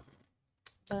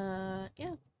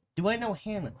 Yeah. Do I know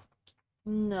Hannah?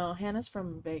 No, Hannah's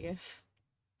from Vegas.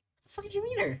 How the fuck did you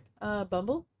meet her?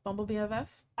 Bumble BFF.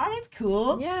 Oh, that's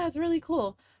cool. Yeah, it's really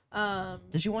cool.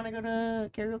 Did you want to go to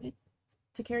karaoke?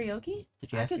 To karaoke?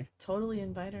 Did you ask I could her? totally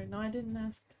invite her. No, I didn't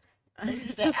ask.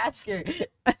 Ask her.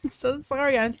 I'm so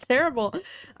sorry. I'm terrible.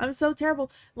 I'm so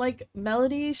terrible. Like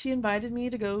Melody, she invited me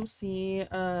to go to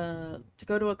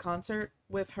a concert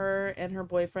with her and her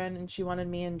boyfriend, and she wanted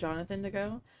me and Jonathan to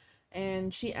go.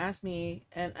 And she asked me,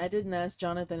 and I didn't ask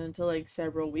Jonathan until like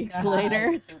several weeks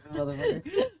later.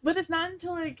 But it's not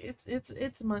until like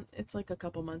it's like a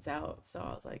couple months out. So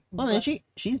I was like, well, then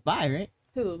she's bi, right?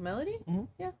 Who, Melody? Mm-hmm.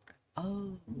 Yeah.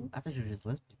 Oh, I thought you were just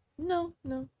lesbian. No,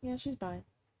 yeah, she's bi.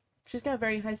 She's got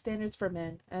very high standards for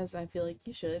men, as I feel like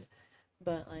you should.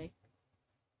 But like,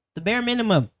 the bare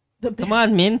minimum. Come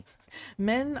on, men.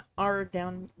 Men are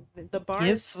down. The bar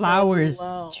Give is flowers so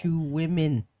low. to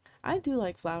women. I do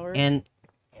like flowers. And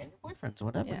your boyfriends,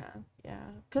 whatever. Yeah.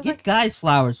 Cause Give like guys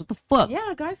flowers. What the fuck?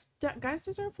 Yeah, guys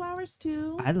deserve flowers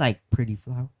too. I like pretty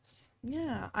flowers.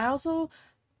 Yeah.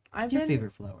 What's your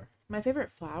favorite flower? My favorite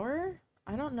flower?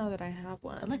 I don't know that I have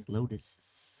one. I like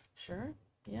lotuses. Sure.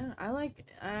 Yeah.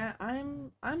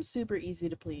 I'm super easy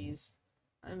to please.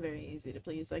 I'm very easy to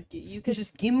please. Like you could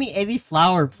just give me any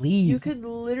flower, please. You could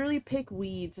literally pick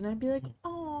weeds, and I'd be like,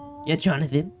 oh. Yeah,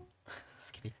 Jonathan.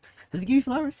 Just kidding. Does he give you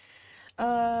flowers?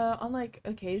 On like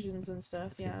occasions and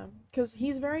stuff, yeah. Cause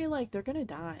he's very like, they're gonna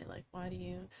die. Like, why do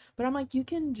you? But I'm like, you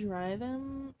can dry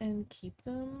them and keep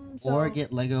them. So... Or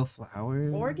get Lego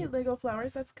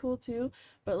flowers. That's cool too.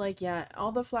 But like, yeah,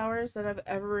 all the flowers that I've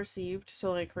ever received,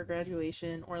 so like for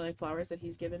graduation or like flowers that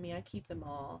he's given me, I keep them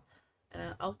all.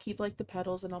 And I'll keep like the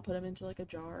petals and I'll put them into like a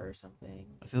jar or something.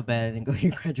 I feel bad I didn't go to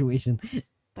your graduation.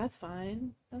 That's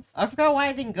fine. I forgot why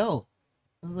I didn't go.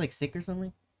 I was like sick or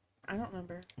something. I don't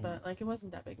remember, but like it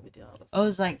wasn't that big of a deal. I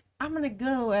was like, I'm gonna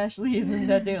go, Ashley, and then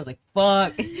that day I was like,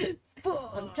 fuck,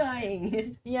 I'm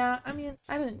dying. Yeah, I mean,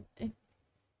 it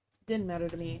didn't matter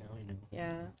to me. I know.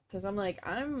 Yeah, because I'm like,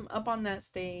 I'm up on that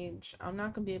stage. I'm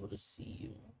not gonna be able to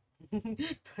see you.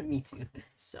 Me too.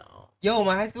 So. Yo,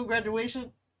 my high school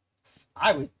graduation,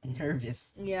 I was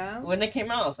nervous. Yeah. When it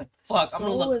came out, I was like, "Fuck, I'm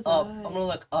gonna look up. I'm gonna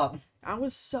look up." I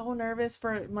was so nervous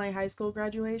for my high school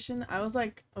graduation. I was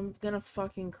like, I'm gonna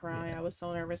fucking cry. Yeah. I was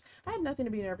so nervous. I had nothing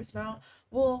to be nervous about.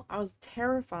 Well, I was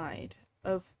terrified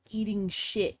of eating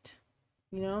shit.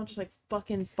 You know, just like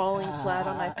fucking falling flat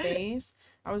on my face.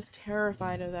 I was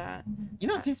terrified of that. You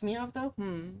know what pissed me off though?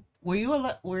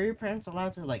 Were your parents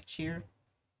allowed to like cheer?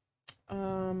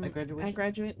 At graduation? I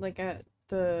graduate like at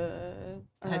the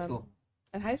high school.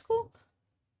 At high school?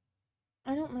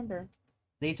 I don't remember.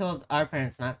 They told our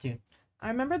parents not to. I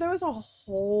remember there was a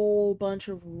whole bunch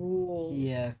of rules.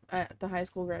 Yeah. At the high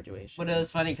school graduation. But it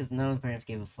was funny because none of the parents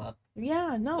gave a fuck.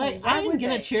 Yeah, no. Like, I ain't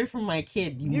gonna cheer for my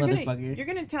kid, motherfucker. You're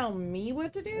gonna tell me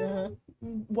what to do? Uh-huh.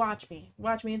 Watch me.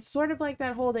 It's sort of like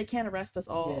that whole "they can't arrest us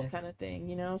all" kind of thing,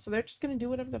 you know. So they're just gonna do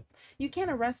whatever you can't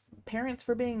arrest parents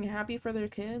for being happy for their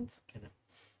kids.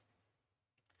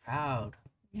 Proud.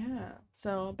 Yeah.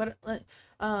 So, but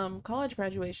college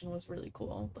graduation was really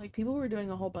cool. Like people were doing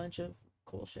a whole bunch of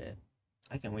cool shit.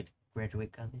 I can't wait to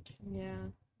graduate college. Yeah,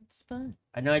 it's fun.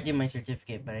 I know I did my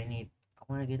certificate, but I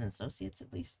want to get an associate's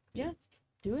at least. Yeah,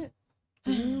 do it.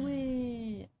 Do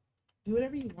it. Do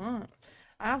whatever you want.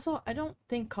 I don't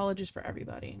think college is for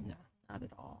everybody. No, not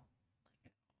at all.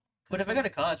 But if I go to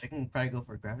college, I can probably go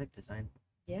for graphic design.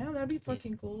 Yeah, that'd be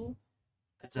fucking cool.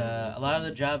 It's a lot of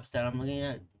the jobs that I'm looking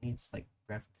at needs like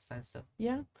graphic design stuff.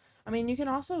 Yeah, I mean you can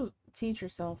also teach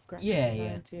yourself graphic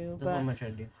design too. That's what I'm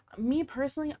trying to do. Me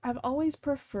personally, I've always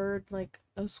preferred like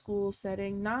a school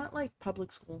setting, not like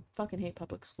public school. Fucking hate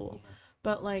public school,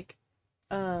 but like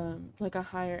a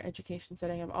higher education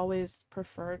setting. I've always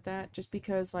preferred that just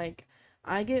because like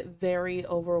I get very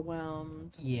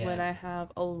overwhelmed when I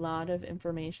have a lot of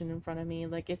information in front of me.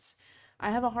 Like I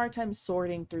have a hard time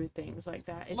sorting through things like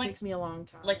that. It takes me a long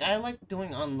time. Like I like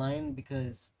doing online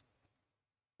because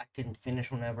I can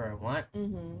finish whenever I want,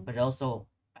 but also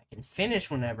I can finish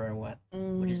whenever I want,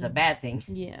 which is a bad thing.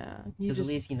 Yeah, because at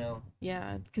least you know.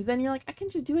 Yeah, because then you're like, I can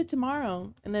just do it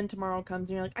tomorrow, and then tomorrow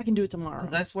comes and you're like, I can do it tomorrow.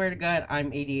 Because I swear to God,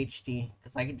 I'm ADHD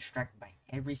because I get distracted by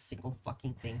every single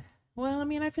fucking thing. Well, I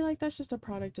mean, I feel like that's just a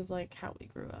product of like how we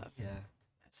grew up. Yeah.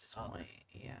 At this point,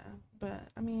 yeah. But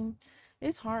I mean,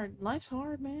 it's hard. Life's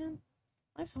hard, man.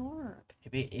 Life's hard.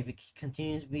 If it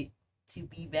continues to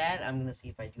be bad, I'm gonna see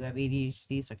if I do have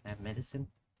ADHD so I can have medicine.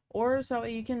 Or so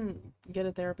you can get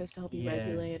a therapist to help you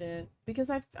regulate it. Because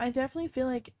I definitely feel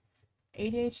like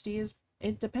ADHD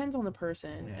it depends on the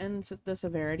person and the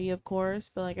severity, of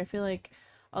course. But like I feel like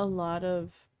a lot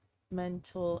of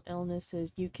mental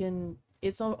illnesses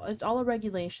it's all a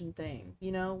regulation thing,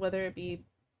 you know, whether it be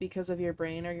because of your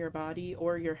brain or your body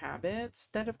or your habits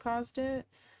that have caused it.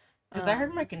 Because I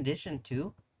heard my condition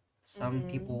too. Some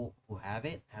people who have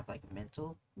it have like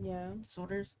mental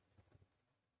disorders.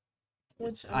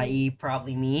 Which i.e.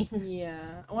 probably me.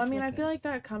 Yeah. Well, I mean, I feel like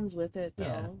that comes with it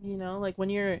though. You know, like when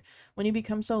you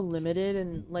become so limited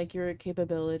in like your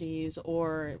capabilities,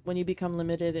 or when you become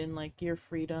limited in like your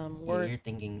freedom, or your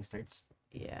thinking starts.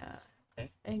 Yeah.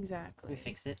 Okay. Exactly. We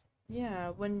fix it.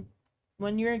 Yeah. When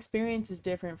your experience is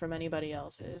different from anybody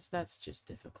else's, that's just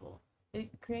difficult.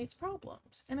 It creates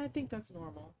problems, and I think that's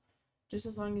normal. Just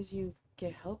as long as you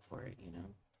get help for it, you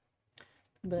know.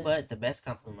 But the best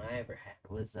compliment I ever had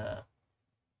was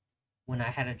when I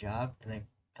had a job and I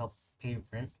helped pay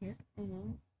rent here.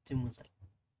 Tim was like,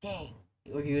 "Dang,"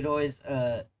 or he would always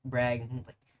brag and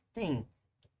like, "Dang,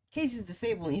 Casey's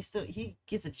disabled and he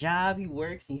gets a job, he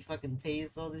works, and he fucking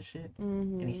pays all this shit,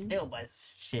 and he still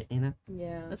buys shit, you know."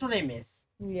 Yeah, that's what I miss.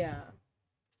 Yeah.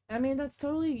 I mean,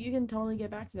 you can totally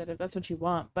get back to that if that's what you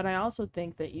want, but I also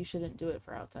think that you shouldn't do it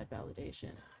for outside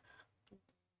validation.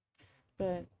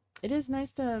 But it is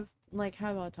nice to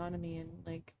have autonomy and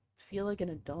like feel like an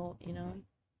adult, you know.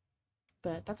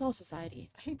 But that's all society.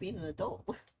 I hate being an adult.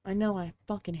 I know, I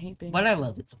fucking hate being. But I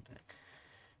love it sometimes.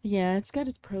 Yeah, it's got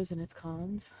its pros and its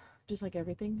cons, just like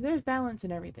everything. There's balance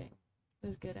in everything.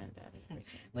 There's good and bad in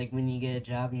everything. Like when you get a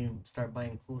job and you start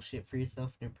buying cool shit for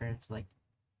yourself, and your parents are like,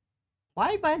 "Why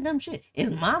are you buying dumb shit?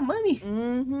 It's my money.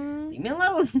 Leave me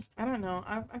alone." I don't know.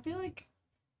 I feel like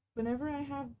whenever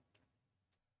I'm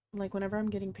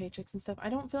getting paychecks and stuff, I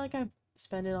don't feel like I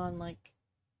spend it on like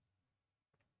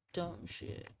dumb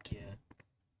shit. Yeah.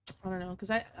 I don't know,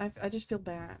 because I just feel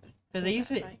bad. Because I used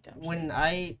to, when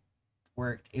I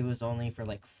worked, it was only for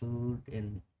like food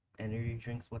and energy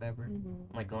drinks, whatever.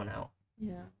 Like going out.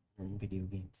 Yeah. And video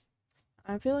games.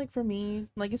 I feel like for me,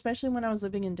 like especially when I was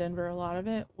living in Denver, a lot of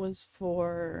it was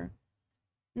for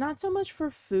not so much for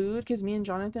food, because me and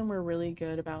Jonathan were really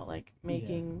good about like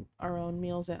making our own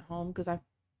meals at home, because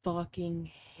fucking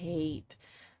hate.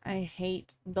 I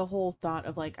hate the whole thought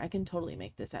of like I can totally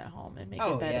make this at home and make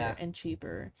it better and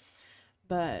cheaper.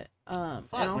 But and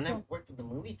also when I worked at the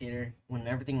movie theater, when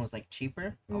everything was like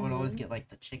cheaper, I would always get like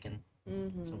the chicken.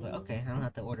 So I'm like, okay, I don't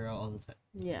have to order out all the time.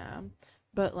 Yeah,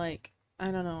 but like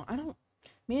I don't know.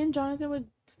 Me and Jonathan would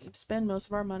spend most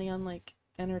of our money on like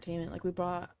entertainment. Like we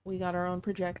got our own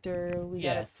projector. We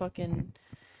got a fucking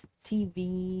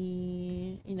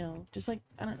TV. You know, just like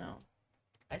I don't know.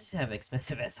 I just have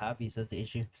expensive ass hobbies. That's the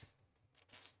issue.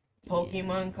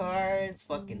 Pokemon cards,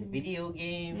 fucking video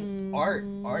games, art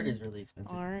is really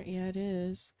expensive. Art, yeah, it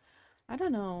is. I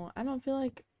don't know. I don't feel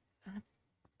like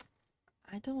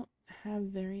I don't have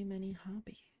very many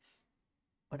hobbies.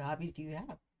 What hobbies do you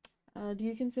have? Do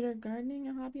you consider gardening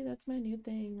a hobby? That's my new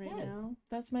thing right now.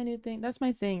 That's my new thing. That's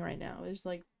my thing right now. Is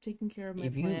like taking care of my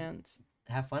plants.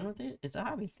 Have fun with it. It's a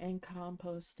hobby. And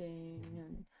composting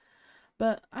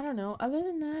but I don't know. Other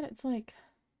than that, it's like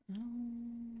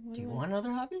do you want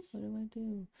other hobbies? What do I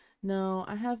do? No,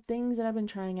 I have things that I've been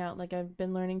trying out. Like I've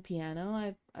been learning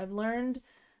piano. I've learned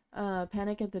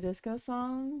Panic at the Disco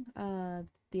song.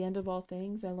 The End of All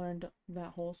Things. I learned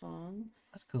that whole song.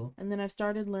 That's cool. And then I've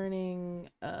started learning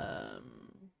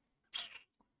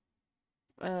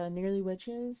Nearly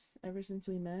Witches ever since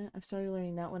we met. I've started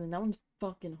learning that one, and that one's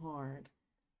fucking hard.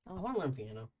 I want to learn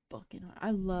piano. Fucking hard.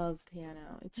 I love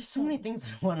piano. It's just so many things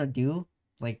I want to do.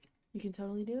 Like you can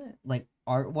totally do it. Like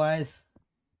art wise,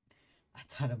 I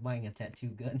thought of buying a tattoo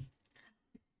gun.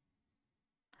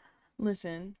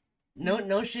 Listen.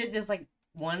 No shit. Just like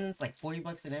one's like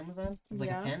 $40 at Amazon. It's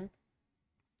like a pen.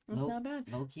 That's not bad.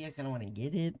 Low key, I kind of want to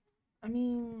get it. I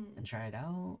mean, and try it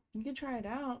out. You can try it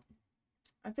out.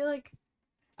 I feel like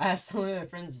I asked some of my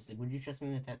friends, like, would you trust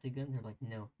me with a tattoo gun? They're like,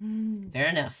 no. Fair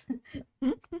enough.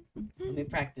 Let me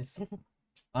practice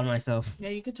on myself. Yeah,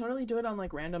 you could totally do it on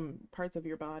like random parts of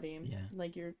your body. Yeah.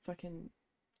 Like your fucking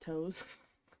toes.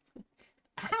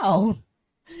 Ow!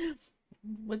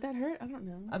 Would that hurt? I don't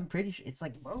know. I'm pretty sure it's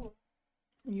like bone.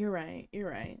 You're right.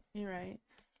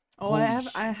 Oh, holy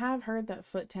I have heard that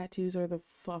foot tattoos are the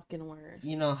fucking worst.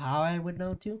 You know how I would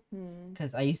know too?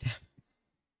 Because I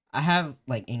have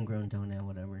like ingrown toenail,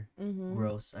 whatever.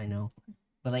 Gross, I know.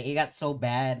 But like it got so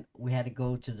bad, we had to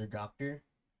go to the doctor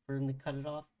for him to cut it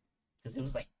off. Because it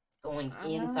was like going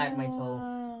inside my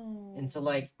toe. And so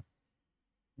like,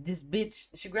 this bitch,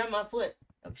 she grabbed my foot.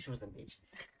 Oh, she wasn't a bitch.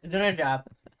 Doing her job.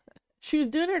 She was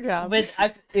doing her job. But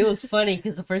it was funny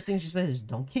because the first thing she said is,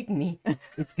 don't kick me.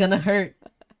 It's gonna hurt.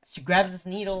 She grabs this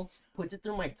needle, puts it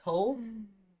through my toe.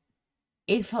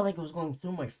 It felt like it was going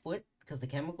through my foot because the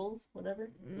chemicals,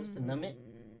 whatever, was to numb it.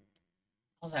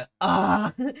 I was like,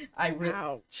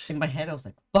 ouch. In my head, I was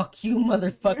like, fuck you,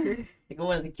 motherfucker. Like I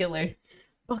wanted to kill her.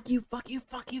 Fuck you, fuck you,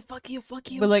 fuck you, fuck you,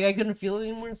 fuck you. But like I couldn't feel it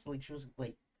anymore, so like she was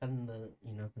like cutting the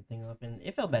the thing off, and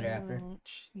it felt better after.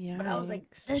 Yeah. But I was like,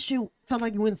 that shit felt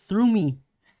like it went through me.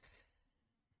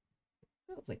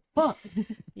 I was like, fuck.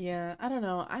 Yeah, I don't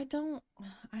know. I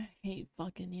hate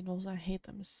fucking needles. I hate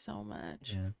them so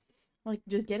much. Yeah. Like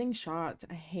just getting shots,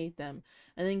 I hate them.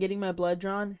 And then getting my blood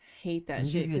drawn, hate that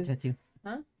shit. Let me give you a tattoo.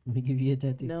 Huh? Let me give you a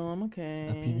tattoo. No, I'm okay.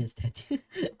 A penis tattoo.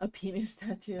 A penis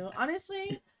tattoo.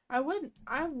 Honestly, I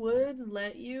would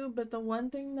let you, but the one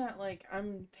thing that like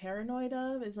I'm paranoid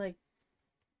of is like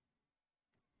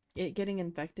it getting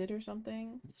infected or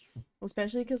something.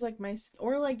 Especially because like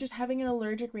or like just having an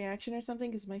allergic reaction or something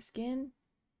because my skin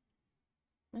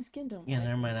don't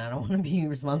never mind. I don't want to be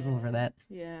responsible for that.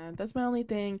 Yeah, that's my only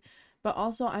thing. But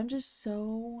also I'm just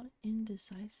so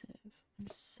indecisive. I'm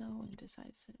so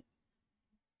indecisive.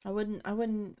 I wouldn't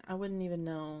even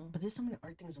know. But there's so many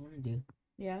art things I want to do.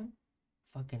 Yeah.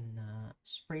 Fucking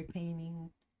spray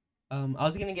painting. I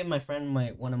was gonna give my friend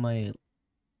one of my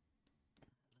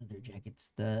leather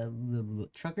jackets, the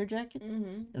trucker jackets.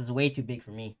 It was way too big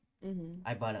for me.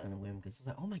 I bought it on a whim because I was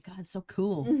like, oh my god, it's so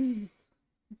cool.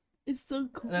 It's so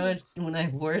cool. And when I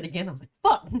wore it again, I was like,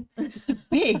 fuck, it's too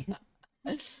big.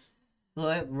 So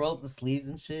I rolled up the sleeves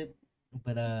and shit.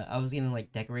 But I was gonna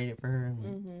like decorate it for her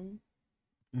and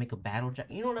make a battle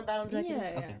jacket. You know what a battle jacket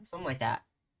is? Okay, something like that.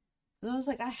 So I was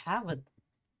like, I have a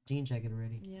jean jacket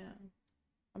already. Yeah.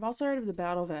 I've also heard of the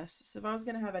battle vests. If I was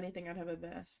gonna have anything, I'd have a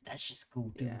vest. That's just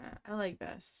cool, too. Yeah, I like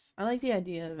vests. I like the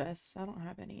idea of vests. I don't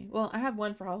have any. Well, I have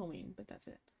one for Halloween, but that's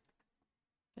it.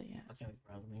 But yeah. I can't wait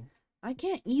for Halloween. I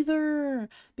can't either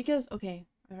because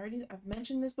I've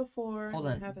mentioned this before. Hold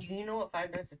on. Do you know what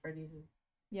Five Nights at Freddy's is?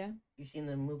 Yeah. You seen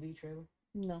the movie trailer?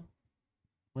 No.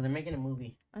 Well, they're making a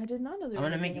movie. I did not know they were making a movie.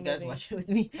 I'm gonna make you guys watch it with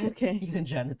me. Okay. You and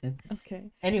Jonathan.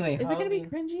 Okay. Anyway, is Halloween... it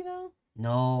gonna be cringy though?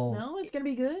 No. No, it's gonna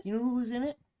be good. You know who's in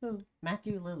it? Who?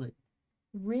 Matthew Lillard.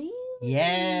 Really?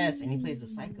 Yes, and he plays the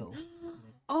psycho.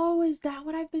 Oh, is that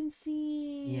what I've been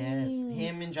seeing? Yes,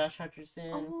 him and Josh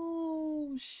Hutcherson.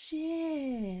 Oh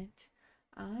shit!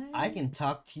 I can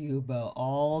talk to you about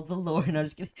all the lore. No, I'm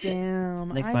just kidding. Damn,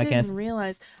 Next I podcast. didn't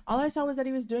realize. All I saw was that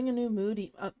he was doing a new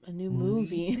movie, a new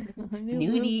movie, a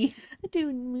Nudie.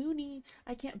 Dude, moody.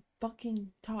 I can't fucking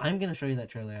talk. I'm gonna show you that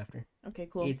trailer after. Okay,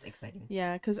 cool. It's exciting.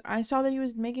 Yeah, because I saw that he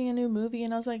was making a new movie,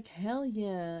 and I was like, hell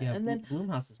yeah. Yeah, and then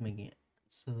Blumhouse is making it.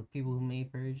 So the people who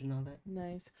made Purge and all that.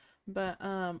 nice. But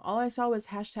all I saw was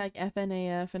hashtag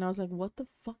FNAF, and I was like, what the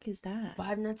fuck is that?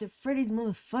 Five Nights at Freddy's,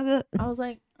 motherfucker. I was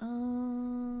like, Yeah.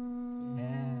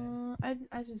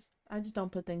 I just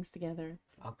don't put things together.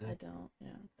 All good. I don't. Yeah.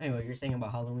 Anyway, you're saying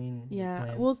about Halloween. Yeah.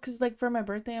 Plans. Well, cause like for my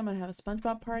birthday, I'm gonna have a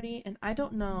SpongeBob party, and I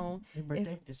don't know. Your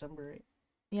birthday, December, right?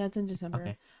 Yeah, it's in December.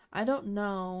 Okay. I don't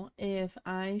know if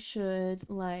I should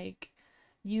like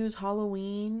use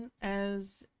Halloween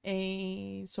as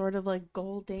a sort of like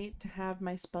goal date to have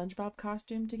my SpongeBob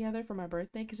costume together for my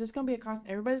birthday, because it's gonna be a costume.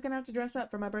 Everybody's gonna have to dress up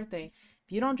for my birthday.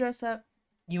 If you don't dress up,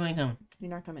 you ain't coming.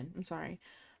 you're not coming. I'm sorry.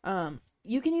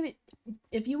 You can even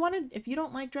if you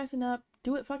don't like dressing up,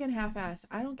 do it fucking half-ass.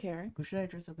 I don't care. Who should I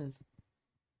dress up as?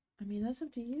 I mean, that's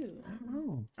up to you. I don't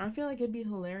know. I feel like it'd be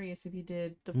hilarious if you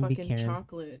did the I'm gonna be fucking Karen.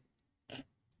 chocolate.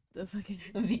 The fucking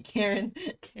Be Karen.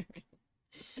 Karen.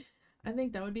 I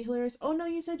think that would be hilarious. Oh no,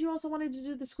 you said you also wanted to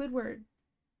do the Squidward.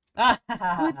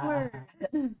 Squidward.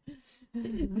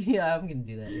 Yeah, I'm gonna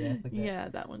do that. Yeah. Like that. Yeah,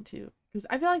 that one too. Because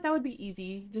I feel like that would be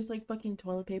easy. Just like fucking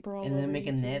toilet paper all and over. then make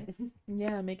a you, too. net.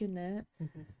 Yeah, make a net.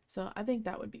 So I think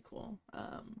that would be cool.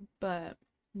 But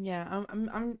yeah,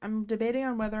 I'm debating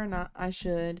on whether or not I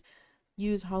should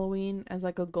use Halloween as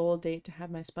like a goal date to have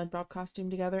my SpongeBob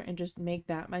costume together and just make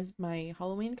that my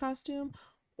Halloween costume,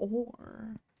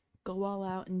 or go all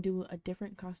out and do a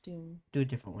different costume. Do a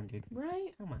different one, dude.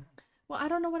 Right? Come on. Well, I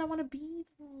don't know what I want to be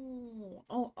though.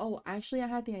 Oh, actually I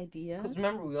had the idea. Because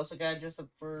remember, we also gotta dress up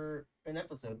for an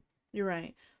episode. You're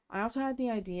right. I also had the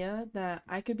idea that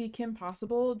I could be Kim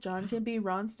Possible, John could be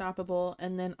Ron Stoppable,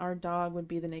 and then our dog would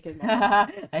be the Naked Mom.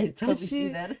 I totally see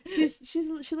that.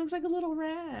 She looks like a little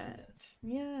rat.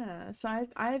 Yeah. So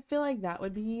I feel like that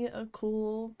would be a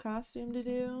cool costume to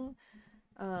do.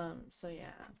 So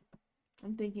yeah.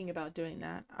 I'm thinking about doing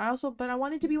that. But I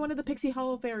wanted to be one of the Pixie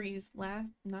Hollow fairies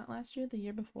not last year, the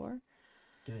year before.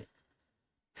 Do it.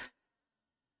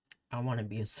 I want to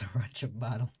be a sriracha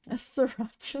bottle. A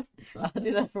sriracha. I'll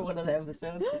do that for one of the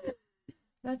episodes.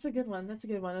 That's a good one. A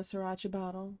sriracha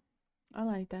bottle. I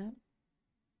like that.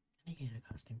 I need to get a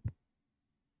costume.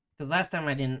 Because last time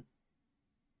I didn't.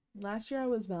 Last year I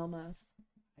was Velma.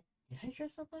 Did I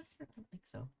dress up last year? I don't think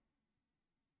so.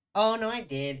 Oh no, I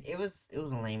did. It was a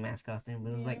lame ass costume,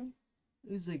 but it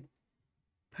was like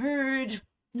Purge.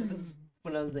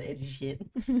 When I was the edgy shit.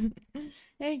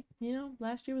 Hey,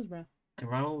 last year was rough. And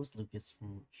Ronald was Lucas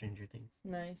from Stranger Things.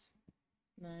 Nice.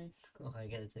 Oh, I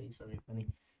gotta tell you something funny.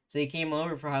 So he came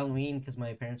over for Halloween because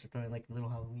my parents were throwing like a little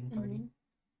Halloween party.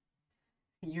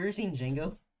 Mm-hmm. You ever seen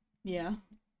Django? Yeah.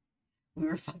 We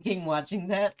were fucking watching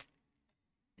that.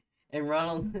 And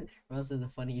Ronald said the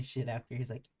funniest shit after. He's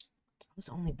like, I was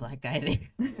the only black guy there.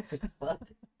 Like, fuck.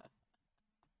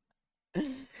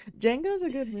 Django's a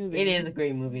good movie. It is a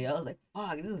great movie. I was like,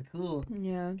 fuck, this is cool.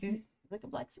 Yeah. He's like a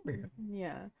black superhero.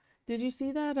 Yeah. Did you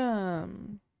see that,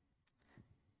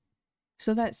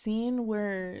 so that scene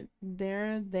where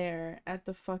they're there at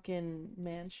the fucking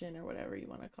mansion or whatever you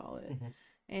want to call it,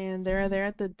 and they're there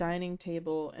at the dining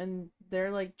table, and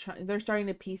they're like, they're starting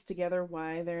to piece together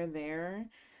why they're there,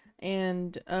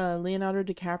 and Leonardo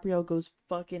DiCaprio goes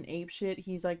fucking apeshit.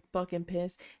 He's like fucking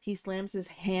pissed. He slams his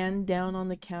hand down on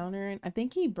the counter, and I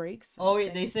think he breaks something. Oh,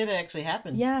 yeah, they said it actually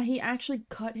happened. Yeah, he actually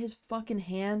cut his fucking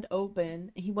hand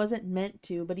open. He wasn't meant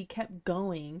to, but he kept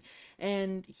going,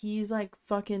 and he's like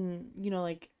fucking,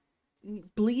 like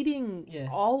bleeding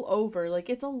all over. Like,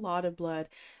 it's a lot of blood.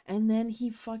 And then he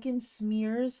fucking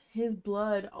smears his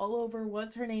blood all over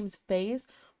what's her name's face.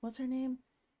 What's her name?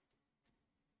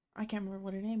 I can't remember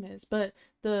what her name is, but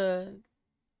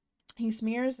he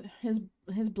smears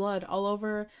his blood all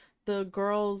over the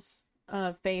girl's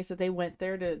face that they went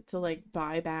there to like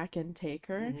buy back and take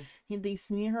her. They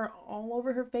smear her all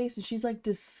over her face, and she's like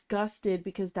disgusted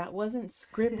because that wasn't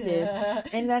scripted.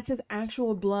 And that's his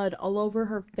actual blood all over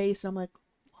her face. And I'm like,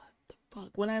 what the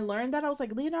fuck? When I learned that, I was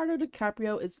like, Leonardo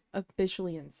DiCaprio is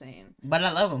officially insane. But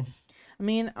I love him. I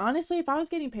mean, honestly, if I was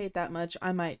getting paid that much,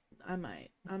 I might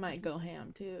go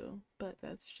ham too. But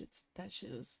that shit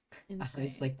was insane.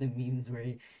 It's like the memes where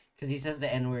because he says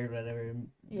the N-word, whatever.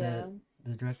 Yeah.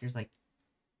 The director's like,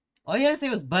 all you gotta say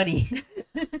was buddy.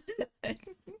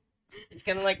 It's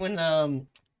kind of like when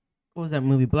what was that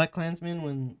movie, Black Klansman?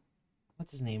 When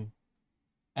what's his name,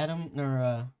 Adam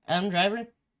Driver?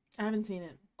 I haven't seen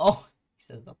it. Oh, he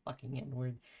says the fucking N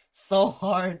word so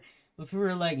hard. But people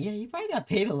were like, yeah, you probably got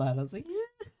paid a lot. I was like,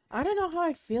 yeah. I don't know how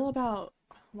I feel about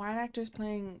white actors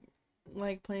playing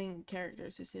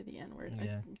characters who say the N word.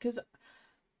 Yeah. Because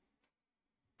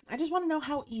I just want to know,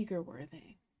 how eager were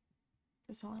they?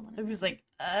 That's all I want to know. It was like,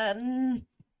 I don't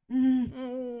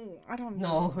know.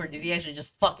 No, or did he actually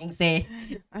just fucking say?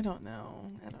 I don't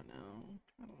know.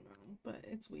 But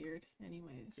it's weird.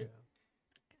 Anyways. Yeah.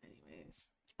 Anyways.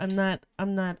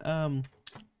 I'm not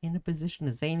in a position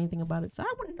to say anything about it, so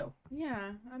I wouldn't know.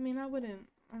 Yeah, I mean, I wouldn't.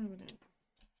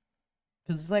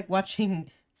 Because it's like watching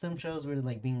some shows where they're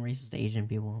like being racist to Asian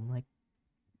people. I'm like,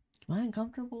 am I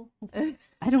uncomfortable?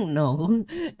 I don't know.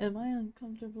 Am I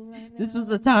uncomfortable right now? This was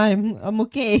the time. I'm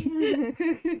okay.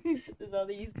 This is how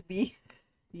they used to be.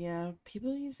 Yeah,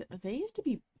 they used to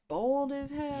be bold as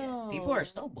hell. Yeah, people are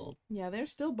still bold. Yeah, they're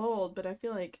still bold, but I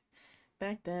feel like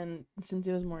back then, since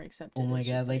it was more accepted. Oh my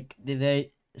god! Like, did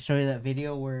I show you that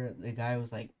video where the guy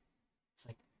was like, it's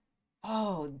like,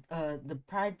 oh, the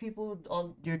Pride people,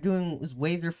 all you're doing is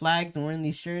wave their flags and wearing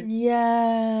these shirts.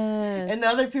 Yes. And the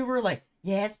other people were like,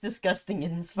 yeah, it's disgusting,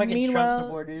 and it's fucking Trump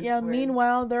supporters. Yeah,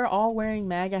 meanwhile, they're all wearing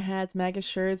MAGA hats, MAGA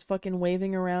shirts, fucking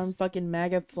waving around fucking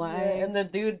MAGA flags. Yeah, and the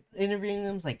dude interviewing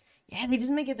them was like, yeah, they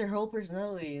just make it their whole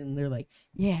personality. And they're like,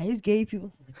 yeah, it's gay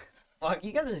people. Like, fuck,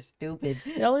 you guys are stupid.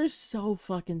 Y'all are so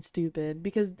fucking stupid,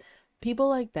 because people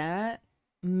like that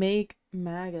make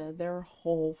MAGA their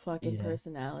whole fucking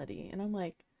personality. And I'm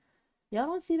like, y'all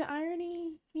don't see the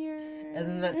irony here? And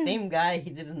then that same guy,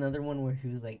 he did another one where he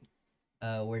was like,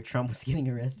 where Trump was getting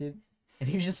arrested, and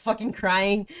he was just fucking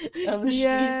crying on the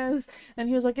streets. And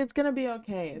he was like, it's gonna be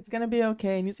okay,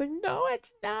 and he's like, no,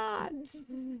 it's not.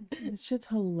 This shit's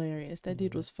hilarious. That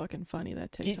dude was fucking funny.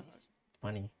 That TikTok. He's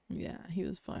funny. Yeah, he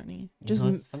was funny. You know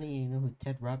what's funny? You know who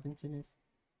Ted Robinson is?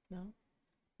 No.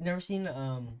 You never seen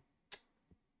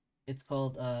it's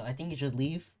called I Think You Should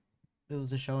Leave. It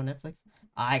was a show on Netflix.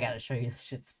 I gotta show you. This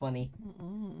shit's funny.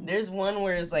 There's one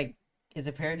where it's like, it's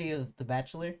a parody of The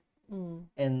Bachelor.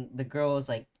 And the girl was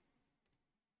like,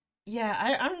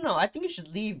 yeah, I don't know, I think you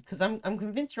should leave because I'm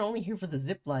convinced you're only here for the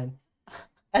zip line.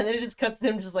 And then it just cuts to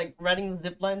him just like riding the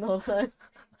zip line the whole time.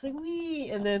 It's like, wee.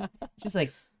 And then she's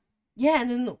like, yeah. And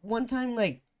then one time,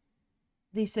 like,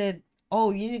 they said,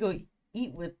 oh, you need to go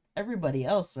eat with everybody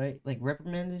else, right? Like,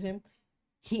 reprimanded him.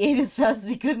 He ate as fast as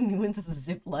he could and he went to the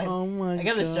zip line. Oh my god. I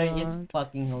gotta show you, it's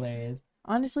fucking hilarious.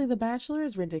 Honestly, The Bachelor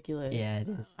is ridiculous. Yeah, it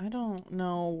is. I don't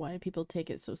know why people take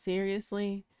it so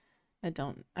seriously.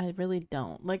 I really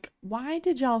don't. Like, why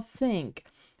did y'all think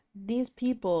these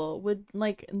people would,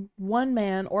 like, one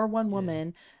man or one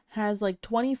woman has, like,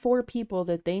 24 people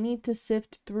that they need to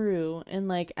sift through, and,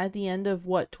 like, at the end of,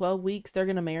 12 weeks, they're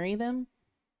gonna marry them?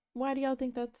 Why do y'all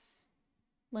think that's,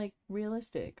 like,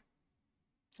 realistic?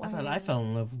 I thought I fell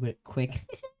in love with quick.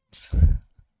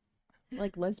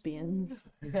 Like lesbians.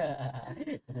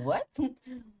 What?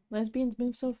 Lesbians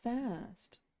move so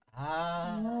fast.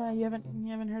 You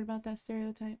haven't heard about that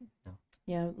stereotype? No.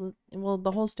 Yeah, well,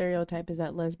 the whole stereotype is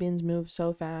that lesbians move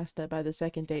so fast that by the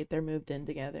second date they're moved in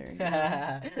together.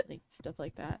 Like stuff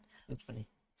like that. That's funny.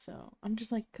 So I'm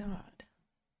just like, God.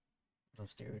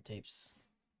 Those stereotypes,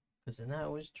 because they're not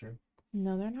always true.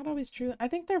 No, they're not always true. I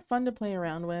think they're fun to play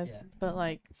around with, but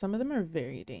like some of them are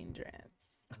very dangerous.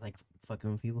 I like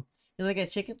fucking with people. You like a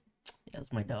chicken? Yeah,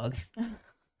 that's my dog.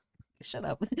 Shut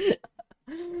up.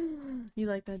 You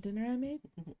like that dinner I made?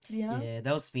 Yeah. Yeah,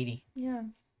 that was Speedy. Yeah.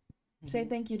 Say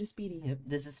thank you to Speedy. Yep,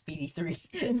 this is Speedy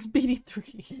 3. Speedy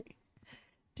 3.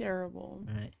 Terrible.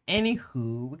 Alright.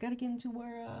 Anywho, we gotta get into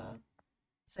our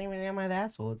segment Am I the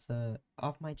Asshole? It's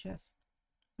off my chest.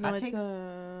 No, Hot it's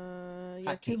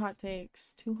takes? two hot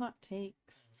takes. Two hot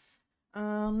takes.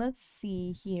 Let's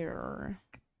see here.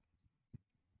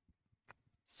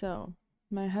 So,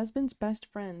 my husband's best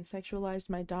friend sexualized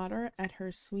my daughter at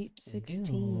her sweet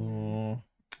 16.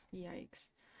 Ew. Yikes.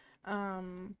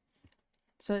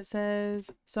 So it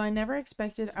says, so I never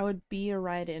expected I would be a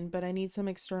write-in, but I need some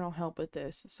external help with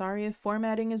this. Sorry if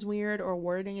formatting is weird or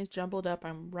wording is jumbled up.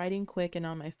 I'm writing quick and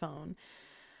on my phone.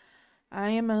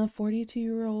 I am a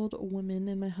 42-year-old woman,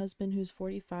 and my husband, who's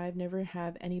 45, never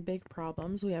have any big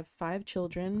problems. We have 5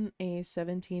 children, a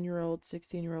 17-year-old,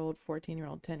 16-year-old,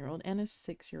 14-year-old, 10-year-old, and a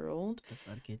 6-year-old. That's a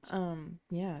lot of kids.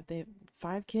 Yeah, they have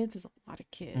 5 kids is a lot of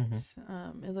kids.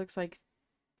 It looks like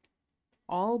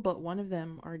all but one of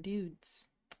them are dudes.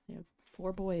 They have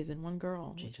 4 boys and 1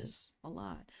 girl, Jesus. Which is a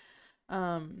lot.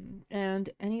 And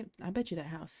I bet you that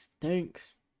house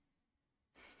stinks.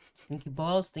 Stinky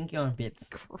balls, stinky armpits.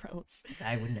 Gross.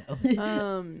 I would know.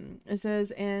 It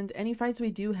says, and any fights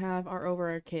we do have are over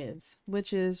our kids,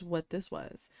 which is what this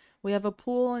was. We have a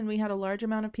pool and we had a large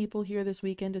amount of people here this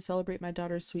weekend to celebrate my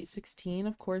daughter's sweet 16.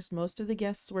 Of course, most of the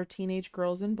guests were teenage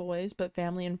girls and boys, but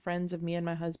family and friends of me and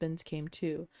my husband's came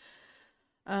too.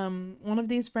 One of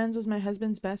these friends was my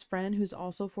husband's best friend, who's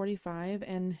also 45,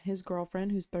 and his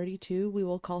girlfriend, who's 32. We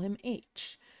will call him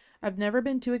H. I've never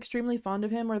been too extremely fond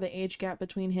of him or the age gap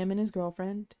between him and his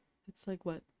girlfriend. It's like,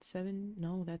 what, 7?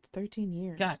 No, that's 13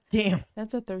 years. God damn.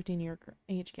 That's a 13-year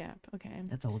age gap. Okay.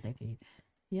 That's a whole decade.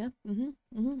 Yeah.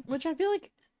 Which I feel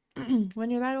like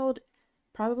when you're that old,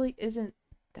 probably isn't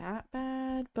that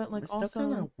bad, but like, it's also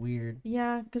kind of weird.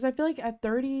 Yeah, because I feel like at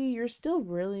 30, you're still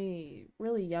really,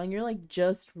 really young. You're like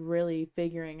just really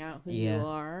figuring out who you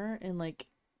are, and like,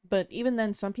 but even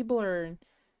then, some people are,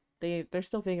 they're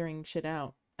still figuring shit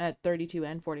out at 32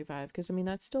 and 45, because I mean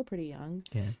that's still pretty young.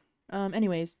 Yeah.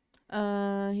 Anyways,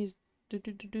 he's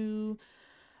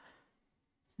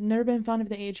never been fond of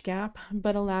the age gap,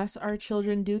 but alas, our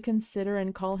children do consider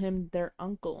and call him their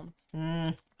uncle.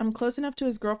 I'm close enough to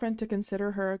his girlfriend to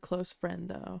consider her a close friend,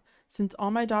 though. Since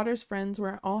all my daughter's friends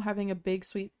were all having big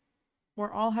sweet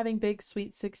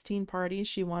 16 parties,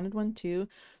 she wanted one too.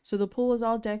 So the pool was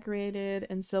all decorated,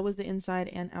 and so was the inside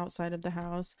and outside of the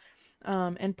house.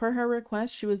 And per her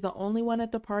request, she was the only one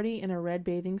at the party in a red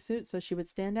bathing suit, so she would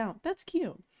stand out. That's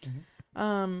cute.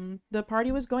 The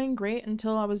party was going great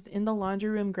until I was in the laundry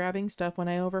room grabbing stuff when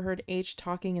I overheard H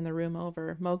talking in the room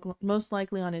over, most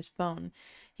likely on his phone.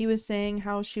 He was saying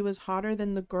how she was hotter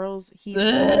than the girls he'd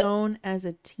known as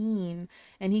a teen,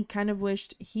 and he kind of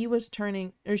wished she was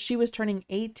turning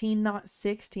 18, not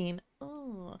 16.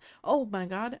 Oh my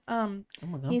God.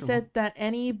 He said that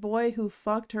any boy who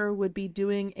fucked her would be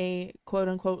doing a quote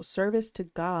unquote service to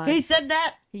God. He said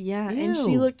that? Yeah. Ew. And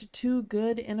she looked too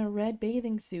good in a red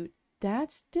bathing suit.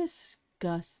 That's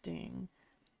disgusting.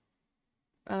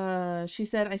 She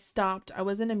said, I stopped. I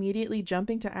wasn't immediately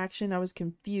jumping to action. I was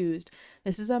confused.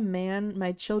 This is a man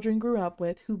my children grew up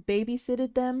with who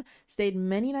babysitted them, stayed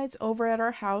many nights over at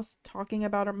our house, talking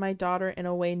about my daughter in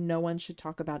a way no one should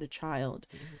talk about a child.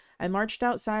 I marched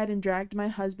outside and dragged my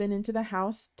husband into the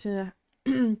house to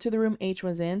the room H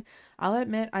was in. I'll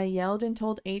admit I yelled and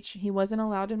told H he wasn't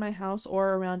allowed in my house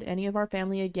or around any of our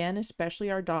family again, especially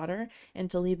our daughter,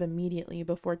 and to leave immediately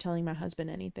before telling my husband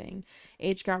anything.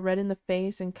 H got red in the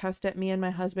face and cussed at me and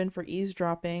my husband for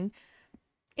eavesdropping.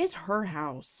 It's her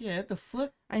house. Yeah, what the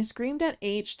fuck? I screamed at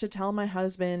H to tell my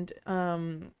husband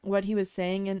what he was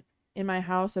saying in my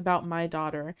house about my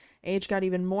daughter. H got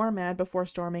even more mad before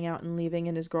storming out and leaving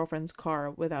in his girlfriend's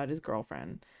car without his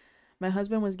girlfriend. My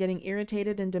husband was getting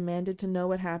irritated and demanded to know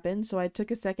what happened, so I took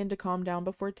a second to calm down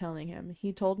before telling him.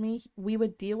 He told me we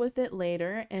would deal with it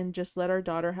later and just let our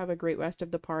daughter have a great rest of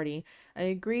the party. I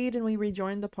agreed and we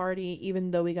rejoined the party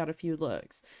even though we got a few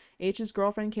looks. H's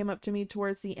girlfriend came up to me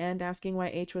towards the end asking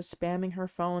why H was spamming her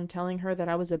phone, telling her that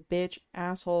I was a bitch,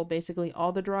 asshole, basically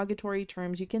all the derogatory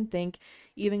terms you can think,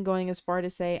 even going as far to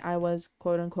say I was,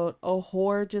 quote unquote, a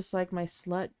whore just like my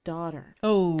slut daughter.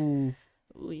 Oh.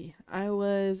 I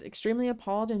was extremely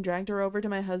appalled and dragged her over to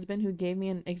my husband, who gave me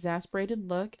an exasperated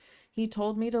look. He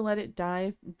told me to let it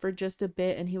die for just a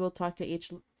bit and he will talk to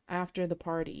H after the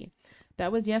party.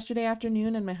 That was yesterday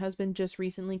afternoon, and my husband just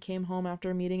recently came home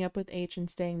after meeting up with H and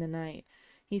staying the night.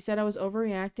 He said I was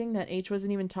overreacting, that H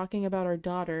wasn't even talking about our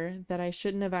daughter, that I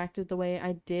shouldn't have acted the way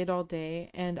I did all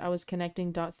day, and I was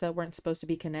connecting dots that weren't supposed to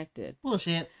be connected.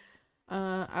 Bullshit.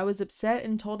 I was upset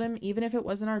and told him even if it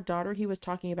wasn't our daughter he was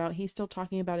talking about, he's still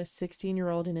talking about a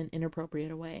 16-year-old in an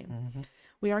inappropriate way.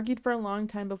 We argued for a long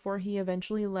time before he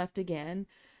eventually left again,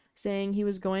 saying he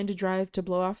was going to drive to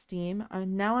blow off steam.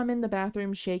 Now I'm in the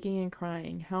bathroom shaking and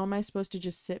crying. How am I supposed to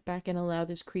just sit back and allow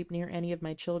this creep near any of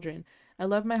my children? I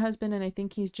love my husband and I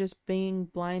think he's just being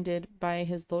blinded by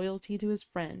his loyalty to his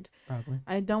friend. Probably.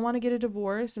 I don't want to get a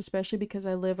divorce, especially because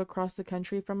I live across the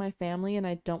country from my family and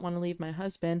I don't want to leave my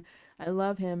husband. I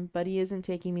love him, but he isn't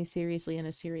taking me seriously in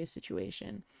a serious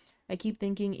situation. I keep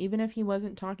thinking even if he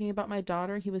wasn't talking about my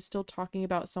daughter, he was still talking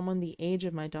about someone the age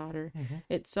of my daughter.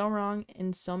 It's so wrong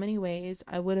in so many ways.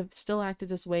 I would have still acted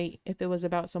this way if it was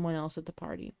about someone else at the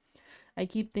party. I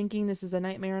keep thinking this is a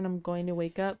nightmare and I'm going to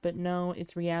wake up, but no,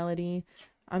 it's reality.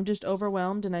 I'm just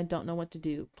overwhelmed and I don't know what to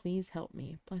do. Please help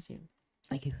me. Bless you.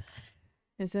 Thank you.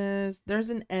 It says, there's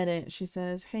an edit. She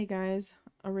says, hey guys,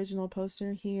 original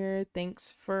poster here.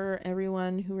 Thanks for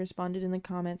everyone who responded in the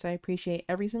comments. I appreciate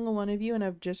every single one of you and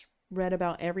I've just read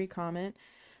about every comment.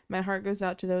 My heart goes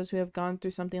out to those who have gone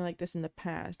through something like this in the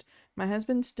past. My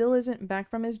husband still isn't back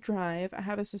from his drive. I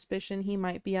have a suspicion he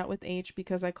might be out with H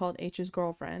because I called H's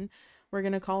girlfriend. We're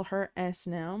going to call her S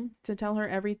now to tell her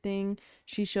everything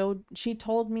she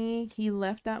told me he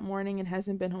left that morning and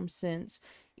hasn't been home since.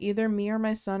 Either me or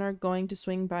my son are going to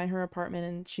swing by her apartment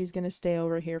and she's going to stay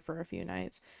over here for a few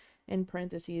nights. In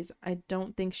parentheses, I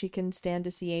don't think she can stand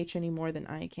to see H any more than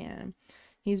I can.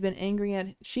 She's been angry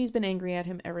at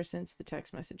him ever since the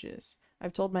text messages.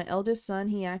 I've told my eldest son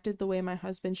he acted the way my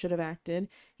husband should have acted.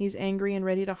 He's angry and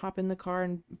ready to hop in the car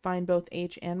and find both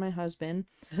H and my husband.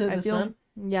 Son?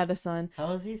 Yeah, the son. How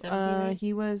old is he? 17?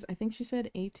 He was, I think she said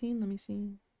 18. Let me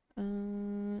see.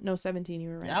 No, 17. You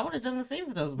were right. Yeah, I would have done the same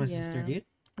if that was my sister, dude.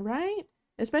 Right?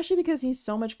 Especially because he's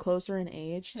so much closer in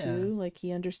age too. Like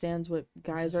he understands what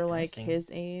guys are like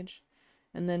his age.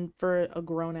 And then for a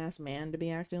grown-ass man to be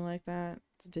acting like that,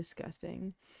 it's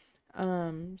disgusting.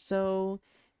 So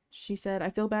she said, I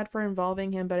feel bad for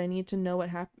involving him, but I need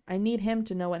him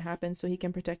to know what happened so he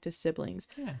can protect his siblings.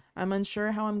 Yeah. I'm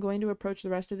unsure how I'm going to approach the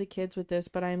rest of the kids with this,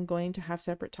 but I am going to have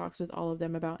separate talks with all of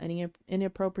them about any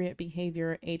inappropriate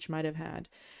behavior H might have had.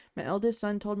 My eldest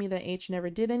son told me that H never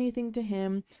did anything to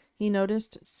him. He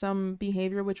noticed some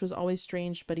behavior which was always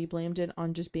strange, but he blamed it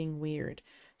on just being weird.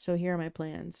 So here are my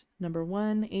plans. Number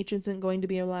 1, H isn't going to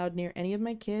be allowed near any of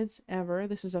my kids, ever.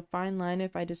 This is a fine line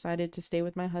if I decided to stay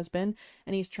with my husband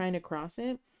and he's trying to cross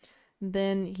it.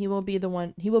 Then he will be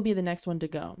the next one to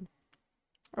go.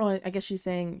 Or I guess she's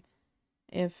saying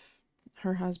if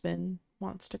her husband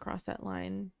wants to cross that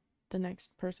line, the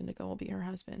next person to go will be her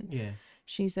husband. Yeah.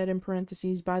 She said in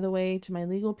parentheses, by the way, to my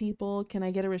legal people, can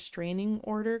I get a restraining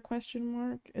order, ?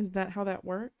 Is that how that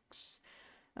works?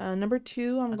 Number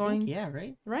 2, I think, yeah,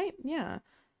 right? Right? Yeah.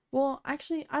 Well,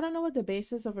 actually, I don't know what the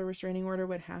basis of a restraining order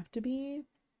would have to be.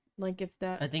 Like if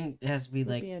that... I think it has to be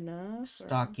like enough,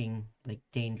 stalking, like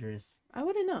dangerous. I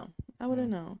wouldn't know.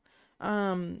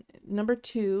 Number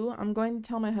 2, I'm going to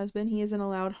tell my husband he isn't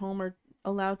allowed home or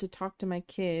allowed to talk to my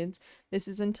kids. This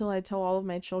is until I tell all of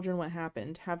my children what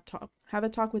happened. Have a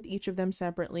talk with each of them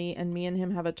separately, and me and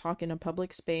him have a talk in a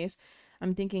public space.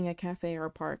 I'm thinking a cafe or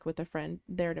a park with a friend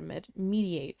there to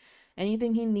mediate.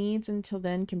 Anything he needs until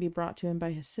then can be brought to him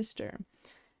by his sister.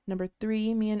 Number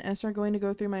 3, me and S are going to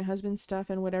go through my husband's stuff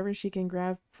and whatever she can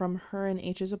grab from her and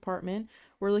H's apartment.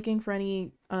 We're looking for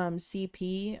any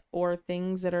CP or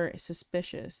things that are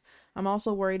suspicious. I'm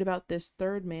also worried about this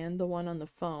third man, the one on the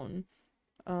phone.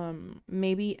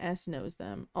 Maybe S knows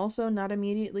them. Also, not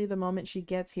immediately the moment she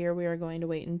gets here. We are going to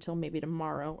wait until maybe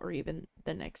tomorrow or even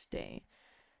the next day.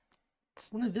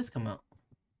 When did this come out?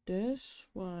 This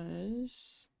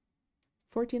was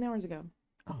 14 hours ago.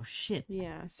 Oh, shit.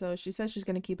 Yeah, so she says she's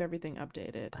going to keep everything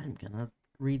updated. I'm gonna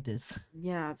read this.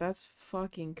 Yeah, that's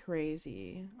fucking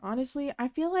crazy. Honestly, I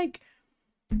feel like,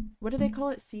 what do they call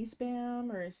it? C-spam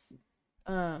or,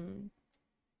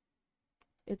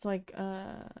 it's like, What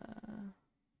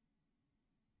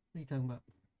are you talking about?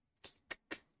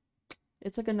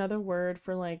 It's like another word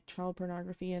for like child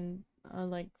pornography and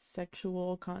like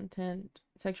sexual content,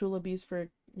 sexual abuse for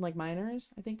like minors.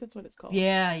 I think that's what it's called.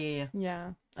 Yeah.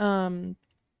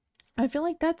 I feel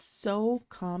like that's so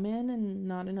common and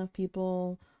not enough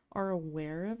people are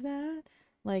aware of that.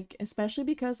 Like, especially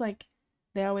because like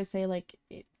they always say like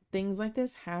things like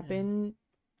this happen,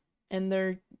 and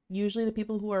they're usually the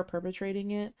people who are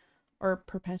perpetrating it or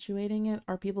perpetuating it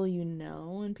are people you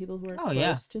know and people who are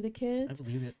close to the kids. I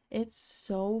believe it. It's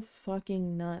so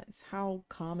fucking nuts how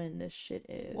common this shit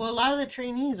is. Well, a lot of the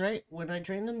trainees, right? When I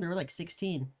trained them, they were like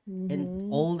 16. Mm-hmm.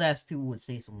 And old ass people would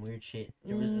say some weird shit.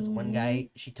 There was this one guy,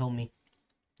 she told me,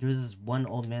 there was this one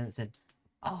old man that said,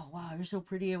 "Oh wow, you're so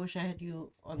pretty. I wish I had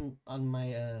you on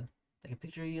my like a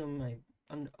picture of you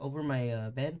over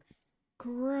my bed."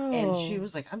 Gross. And she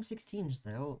was like, "I'm 16." She's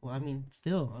like, "Oh, well, I mean,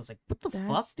 still." I was like, "What the fuck,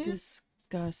 dude?" That's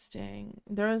disgusting.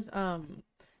 There was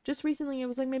just recently, it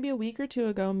was like maybe a week or two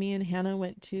ago, me and Hannah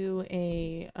went to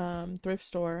a thrift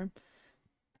store.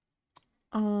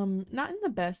 Not in the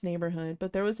best neighborhood,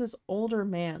 but there was this older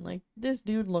man. Like, this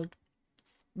dude looked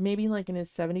maybe like in his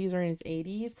 70s or in his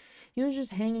 80s. He was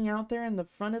just hanging out there in the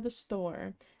front of the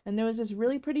store, and there was this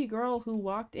really pretty girl who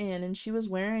walked in, and she was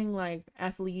wearing like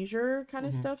athleisure kind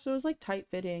of stuff, so it was like tight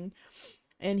fitting,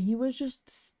 and he was just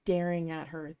staring at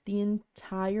her the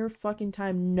entire fucking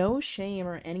time. No shame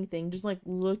or anything, just like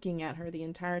looking at her the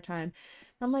entire time.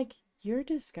 I'm like, you're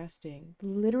disgusting.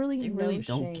 Literally, they really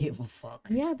don't give a fuck.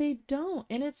 Yeah, they don't.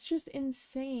 And it's just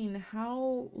insane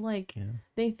how like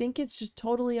they think it's just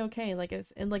totally okay. Like,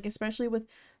 it's, and like especially with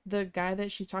the guy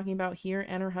that she's talking about here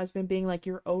and her husband being like,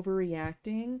 you're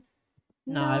overreacting.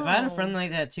 No, if I had a friend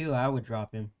like that too, I would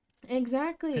drop him.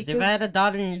 Exactly. Because if I had a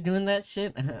daughter and you're doing that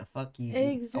shit, fuck you,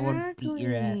 dude. I would beat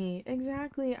your ass.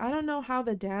 Exactly. I don't know how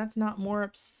the dad's not more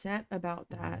upset about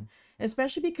that.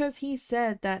 Especially because he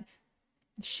said that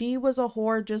she was a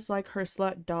whore just like her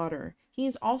slut daughter.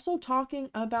 He's also talking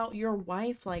about your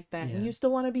wife like that. Yeah. And you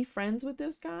still want to be friends with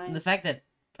this guy? And the fact that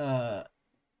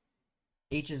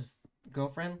H's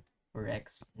girlfriend or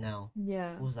ex now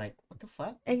was like, what the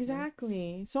fuck?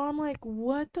 Exactly. So I'm like,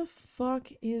 what the fuck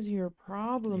is your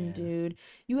problem, dude?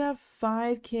 You have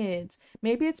 5 kids.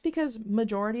 Maybe it's because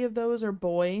majority of those are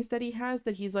boys that he has,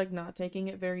 that he's like not taking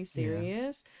it very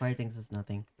serious. Probably thinks it's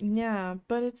nothing. Yeah,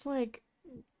 but it's like,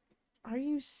 are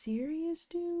you serious,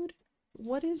 dude?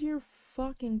 What is your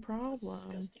fucking problem?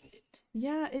 That's disgusting, dude.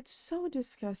 Yeah, it's so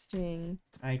disgusting.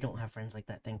 I don't have friends like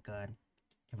that, thank God.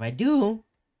 If I do,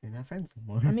 you're not friends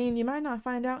anymore. I mean, you might not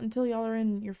find out until y'all are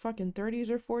in your fucking 30s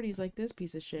or 40s like this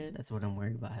piece of shit. That's what I'm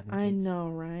worried about having kids. I know,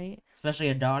 right? Especially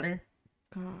a daughter.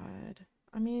 God.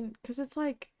 I mean, because it's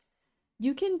like,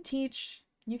 you can teach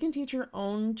your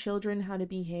own children how to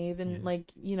behave and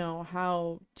like, you know,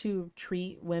 how to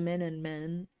treat women and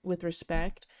men with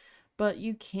respect, but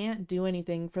you can't do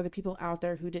anything for the people out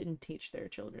there who didn't teach their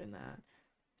children that.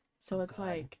 So it's God.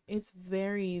 Like, it's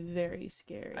very, very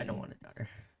scary. I don't want a daughter.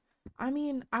 I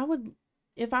mean,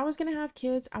 if I was gonna have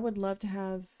kids, I would love to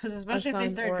have, because especially if they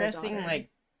start dressing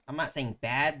like, I'm not saying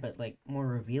bad, but like more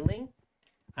revealing,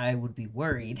 I would be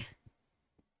worried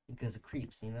because of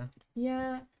creeps, you know?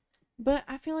 Yeah, but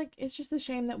I feel like it's just a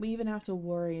shame that we even have to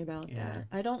worry about that.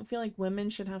 I don't feel like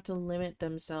women should have to limit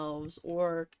themselves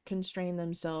or constrain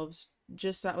themselves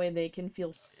just that way they can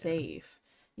feel safe.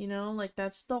 You know, like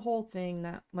that's the whole thing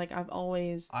that like I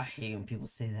hate when people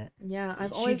say that. Yeah,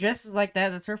 she dresses like that,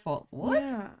 that's her fault. What?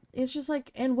 Yeah, it's just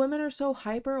like, and women are so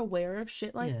hyper aware of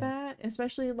shit like that,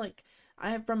 especially like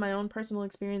from my own personal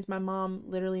experience, my mom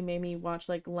literally made me watch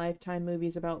like Lifetime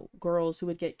movies about girls who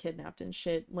would get kidnapped and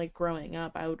shit. Like growing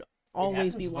up, I would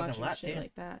always be watching shit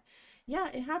like that. Yeah,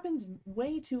 it happens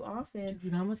way too often.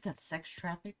 Dude, I almost got sex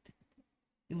trafficked.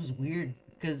 It was weird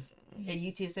because at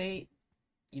UTSA,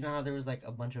 you know how there was like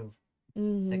a bunch of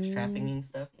sex trafficking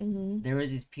stuff? There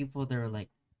was these people that were like,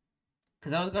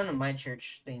 because I was going to my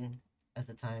church thing at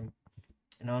the time,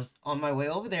 and I was on my way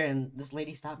over there, and this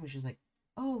lady stopped me. She was like,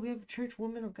 oh, we have a church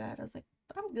woman of God. I was like,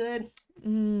 I'm good.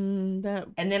 And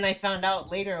then I found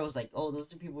out later, I was like, oh, those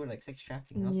two people were like sex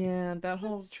trafficking. Like, that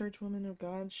whole church woman of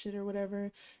God shit or whatever.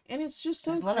 And it's just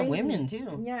so There's crazy. A lot of women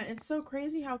too. Yeah, it's so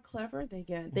crazy how clever they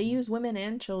get. They use women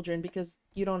and children because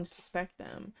you don't suspect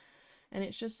them. And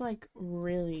it's just like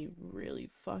really, really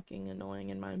fucking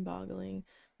annoying and mind-boggling.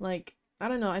 Like, I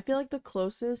don't know. I feel like the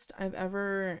closest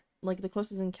encounter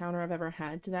I've ever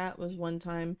had to that was one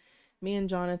time me and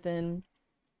Jonathan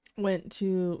went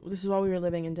to, this is while we were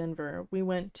living in Denver. We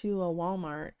went to a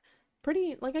Walmart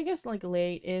pretty, like, I guess like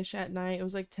late-ish at night. It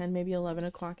was like 10, maybe 11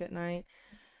 o'clock at night.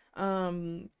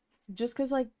 Just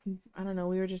because, like, I don't know,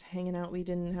 we were just hanging out. We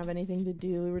didn't have anything to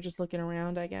do. We were just looking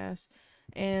around, I guess.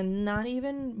 And not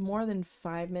even more than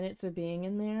 5 minutes of being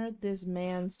in there, this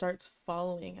man starts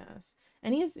following us.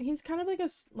 And he's kind of like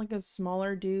a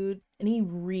smaller dude, and he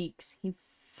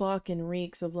fucking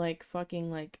reeks of like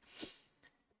fucking like,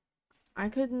 I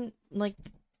couldn't, like,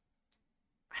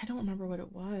 I don't remember what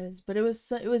it was, but it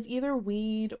was either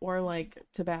weed or like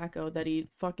tobacco that he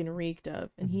fucking reeked of.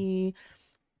 And he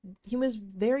was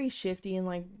very shifty and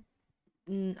like,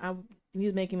 he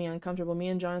was making me uncomfortable. Me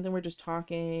and Jonathan were just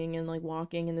talking and like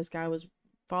walking, and this guy was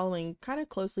following kind of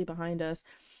closely behind us.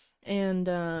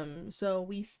 And so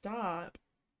we stop.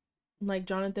 Like,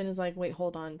 Jonathan is like, wait,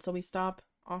 hold on. So we stop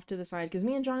off to the side because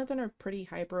me and Jonathan are pretty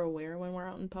hyper aware when we're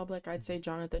out in public. I'd say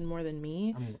Jonathan more than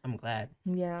me. I'm glad.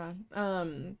 Yeah.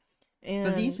 And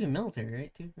because he used to be military,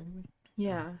 right? Too.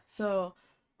 Yeah. So,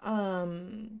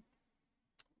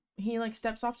 he like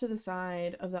steps off to the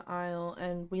side of the aisle,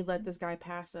 and we let this guy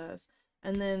pass us.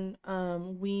 And then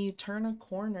we turn a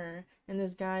corner, and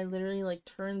this guy literally like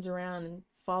turns around and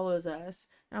follows us.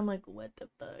 And I'm like, what the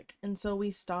fuck? And so we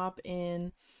stop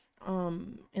in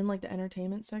like the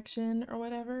entertainment section or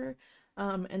whatever.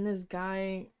 And this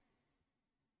guy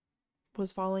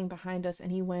was following behind us,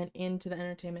 and he went into the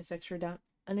entertainment section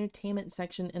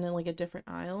in like a different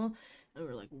aisle. And we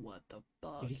were like, what the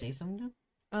fuck? Did you say something to him?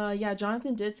 Yeah,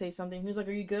 Jonathan did say something. He was like,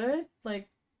 are you good? Like,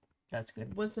 that's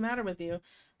good. What's the matter with you?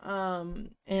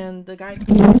 And the guy,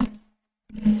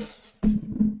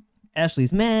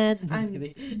 Ashley's mad.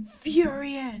 I'm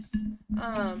furious.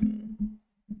 Hello.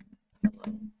 There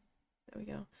we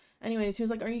go. Anyways, he was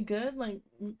like, are you good? Like,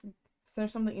 is there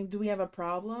something, do we have a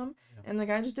problem? Yeah. And the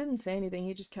guy just didn't say anything.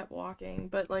 He just kept walking.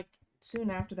 But like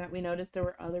soon after that, we noticed there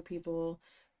were other people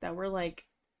that were like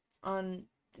on.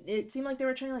 It seemed like they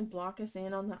were trying to like block us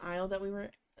in on the aisle that we were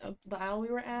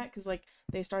at, because like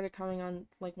they started coming on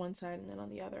like one side and then on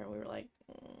the other, and we were like,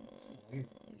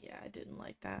 yeah, I didn't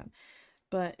like that.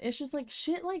 But it's just like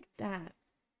shit like that.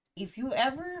 If you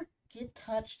ever get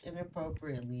touched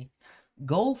inappropriately,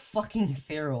 go fucking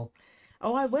feral.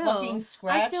 Oh, I will. Fucking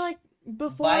scratch. I feel like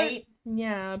before, bite,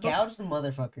 yeah, gouge the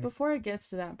motherfucker. Before it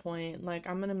gets to that point, like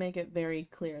I'm gonna make it very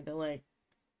clear that like,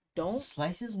 don't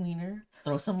slice his wiener,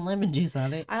 throw some lemon juice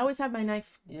on it. I always have my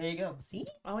knife. There you go. See?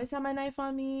 Always have my knife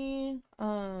on me.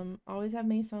 Always have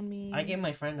mace on me. I gave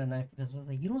my friend a knife because I was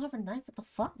like, you don't have a knife? What the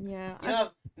fuck? Yeah. You don't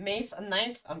have mace, a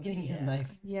knife? I'm getting you a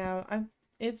knife. Yeah,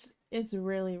 it's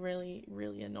really, really,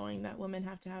 really annoying that women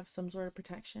have to have some sort of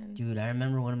protection. Dude, I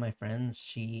remember one of my friends,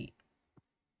 she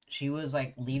was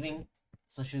like leaving,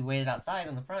 so she waited outside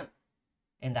on the front,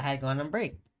 and I had gone on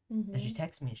break. Mm-hmm. And she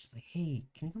texted me, and she's like, hey,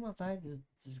 can you come outside? There's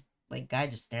this like guy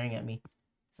just staring at me.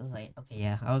 So I was like, okay,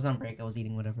 yeah. I was on break. I was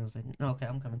eating whatever. I was like, no, okay,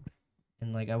 I'm coming.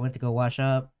 And like I went to go wash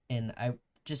up, and I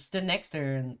just stood next to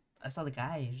her, and I saw the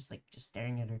guy. He was just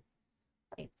staring at her.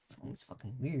 Like, something's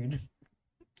fucking weird.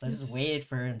 So I just waited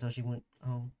for her until she went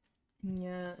home.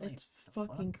 Yeah, it's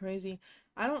fucking crazy.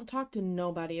 I don't talk to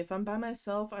nobody. If I'm by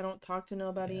myself, I don't talk to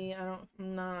nobody. Yeah.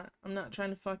 I'm not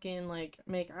trying to fucking like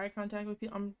make eye contact with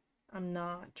people. I'm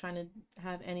not trying to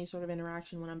have any sort of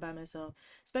interaction when I'm by myself,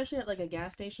 especially at like a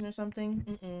gas station or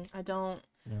something. I don't.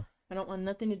 No. I don't want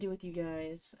nothing to do with you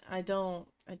guys. I don't.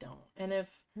 And if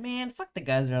man, fuck the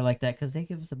guys that are like that, because they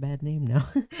give us a bad name now.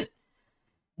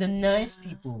 The nice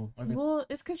people. Well,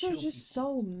 it's because there's just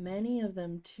so many of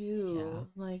them too.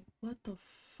 Yeah. Like, what the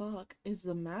fuck is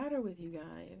the matter with you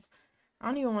guys? I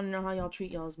don't even want to know how y'all treat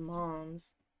y'all's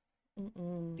moms.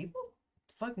 People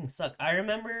fucking suck. I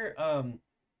remember,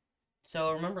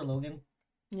 so remember Logan?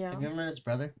 Yeah. Like, remember his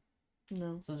brother?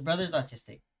 No. So his brother's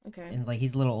autistic. Okay. And like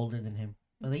he's a little older than him.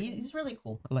 But like, he's really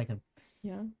cool. I like him.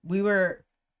 Yeah. We were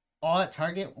all at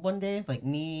Target one day, like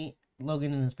me,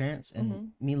 Logan, and his parents,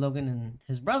 and me, Logan, and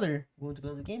his brother went to go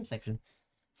to the game section.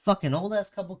 Fucking old ass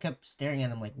couple kept staring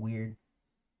at him like weird.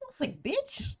 I was like,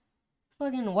 bitch,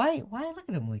 fucking why look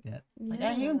at him like that? Like,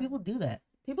 I hate when people do that.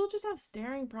 People just have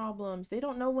staring problems. They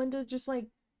don't know when to just like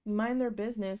mind their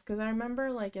business. Because I remember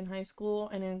like in high school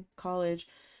and in college,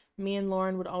 me and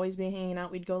Lauren would always be hanging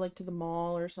out. We'd go like to the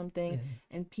mall or something,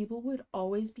 and people would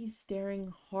always be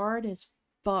staring hard as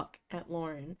fuck at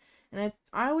Lauren. And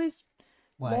I always,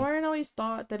 why? Lauren always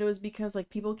thought that it was because like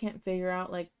people can't figure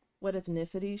out like what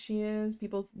ethnicity she is.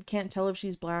 People can't tell if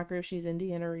she's black or if she's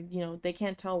Indian, or you know, they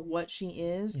can't tell what she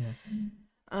is.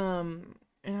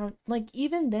 And I'm like,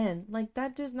 even then, like,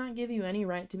 that does not give you any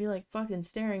right to be like fucking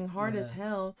staring hard as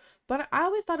hell. But I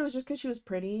always thought it was just because she was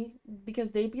pretty,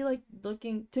 because they'd be like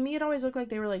looking, to me it always looked like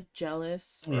they were like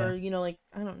jealous or, you know, like,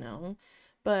 I don't know.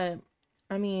 But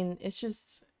I mean, it's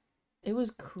just, it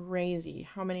was crazy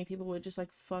how many people would just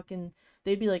like fucking,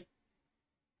 they'd be like,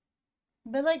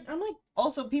 but like, I'm like,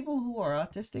 also people who are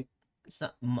autistic, it's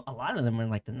not, a lot of them are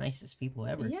like the nicest people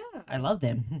ever. Yeah. I love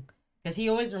them. Because he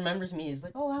always remembers me. He's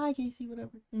like, oh, hi, Casey,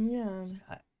 whatever. Yeah.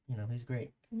 Like, you know, he's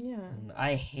great. Yeah. And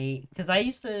I hate, because I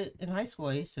used to, in high school,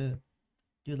 I used to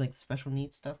do like special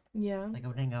needs stuff. Yeah. Like I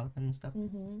would hang out with them and stuff.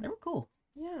 They were cool.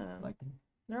 Yeah. I liked them.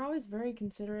 They're always very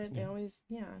considerate. They always,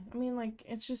 I mean, like,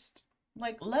 it's just.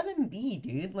 Like, let them be,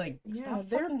 dude. Like, stop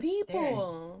they're fucking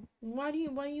people. Staring. Why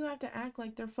do you have to act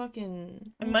like they're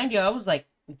fucking. And mind you, I was like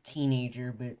a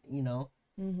teenager, but, you know,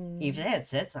 if they had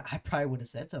said something, I probably would have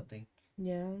said something.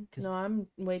 Yeah. No, I'm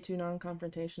way too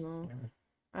non-confrontational. Yeah.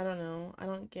 I don't know. I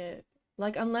don't get,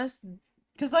 like, unless,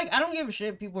 because like I don't give a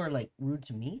shit if people are like rude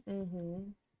to me.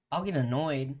 I'll get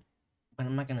annoyed, but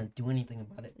I'm not gonna do anything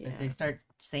about it. If they start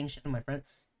saying shit to my friends,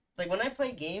 like when I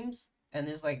play games and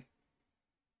there's like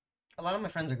a lot of my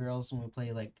friends are girls when we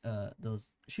play like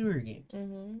those shooter games.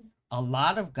 A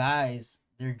lot of guys,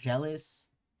 they're jealous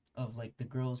of like the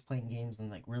girls playing games and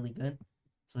like really good.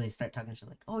 So they start talking shit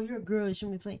like, oh, you're a girl, you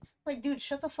shouldn't be playing. Like, dude,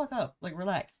 shut the fuck up. Like,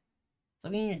 relax.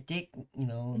 Stop being your dick, you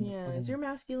know. Yeah, fucking... is your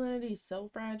masculinity so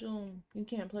fragile you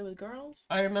can't play with girls?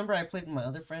 I remember I played with my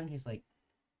other friend. He's like,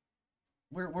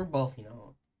 we're both, you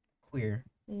know, queer.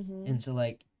 And so,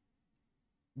 like,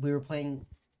 we were playing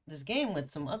this game with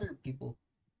some other people.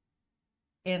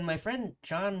 And my friend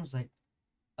John was like,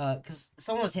 because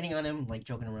someone was hitting on him, like,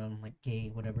 joking around, like, gay,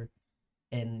 whatever.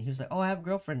 And he was like, oh, I have a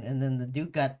girlfriend. And then the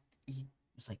dude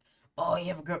was like, oh, you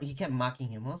have a girl. He kept mocking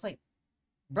him. I was like,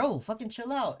 bro, fucking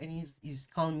chill out. And he's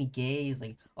calling me gay. He's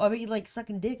like, oh, I bet you like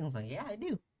sucking dick. And I was like, yeah, I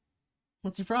do.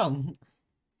 What's your problem?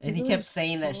 And he kept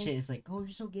saying that shit. It's like, oh, you're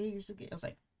so gay. You're so gay. I was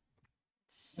like,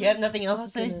 you have nothing else to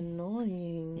say?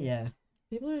 Annoying. Yeah.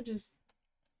 People are just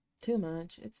Too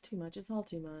much. It's too much. It's all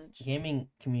too much. Gaming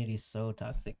community is so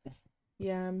toxic.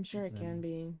 Yeah, I'm sure it can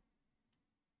be.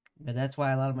 But that's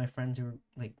why a lot of my friends who are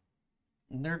like,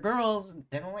 they're girls,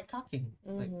 they don't like talking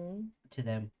like to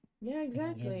them. Yeah,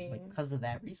 exactly. Like because of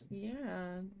that reason.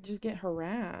 Yeah, just get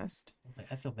harassed. Like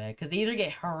I feel bad because they either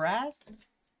get harassed,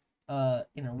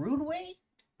 in a rude way,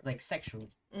 or like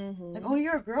sexually. Like, oh,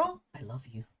 you're a girl? I love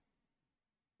you.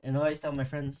 And I always tell my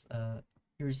friends, you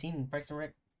ever seen Parks and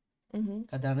Rec?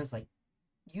 How Donna's like,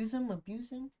 use him,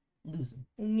 abuse him, lose him.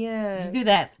 Yeah. Just do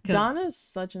that. Donna's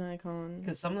such an icon.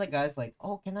 Because some of the guys like,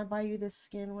 oh, can I buy you this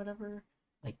skin, whatever?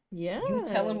 Like, yeah, you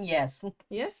tell him yes.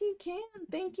 Yes, you can.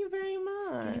 Thank you very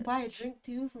much. Can you buy a drink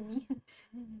too for me?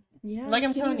 Yeah. Like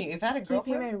I'm telling you, if I had a girlfriend,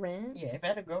 can you pay my rent? Yeah, if I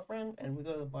had a girlfriend and we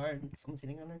go to the bar and someone's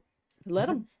hitting on her, let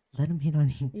him hit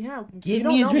on you. Yeah, give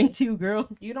me a drink too, girl.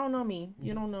 You don't know me.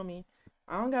 You don't know me.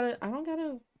 I don't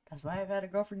gotta. That's why I've had a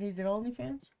girlfriend who did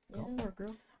OnlyFans. Go for it,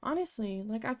 girl. Honestly,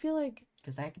 like I feel like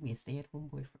because I can be a stay-at-home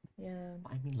boyfriend. Yeah.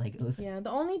 Buy me Legos. Yeah,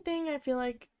 the only thing I feel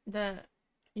like that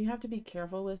you have to be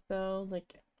careful with though,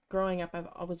 like growing up,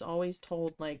 I was always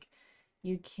told like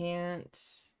you can't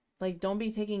like don't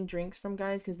be taking drinks from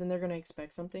guys because then they're gonna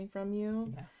expect something from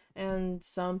you. Yeah. And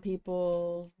some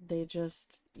people they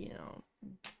just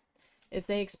if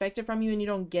they expect it from you and you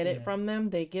don't get it from them,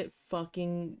 they get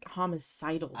fucking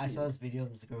homicidal. Dude. I saw this video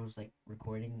of this girl was like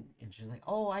recording and she was like,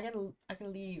 "Oh, I gotta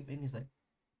leave," and he's like,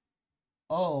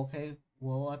 "Oh, okay.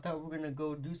 Well, I thought we were gonna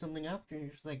go do something after."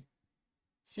 And she's like,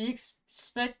 "So you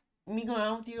expect me going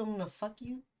out with you? I'm gonna fuck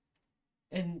you?"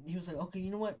 And he was like, "Okay,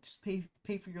 you know what? Just pay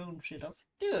for your own shit." I was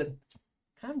like, "Dude,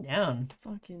 calm down."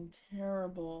 Fucking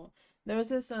terrible. There was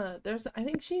this I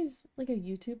think she's like a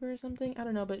YouTuber or something. I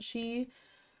don't know, but she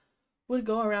would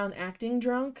go around acting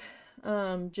drunk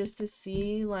just to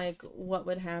see like what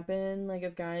would happen, like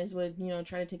if guys would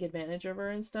try to take advantage of her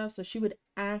and stuff. So she would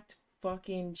act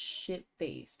fucking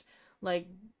shit-faced, like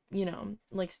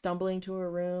like stumbling to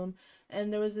her room,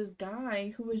 and there was this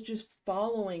guy who was just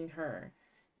following her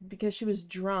because she was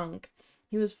drunk.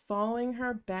 He was following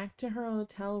her back to her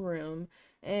hotel room,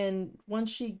 and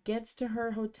once she gets to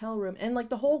her hotel room, and like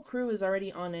the whole crew is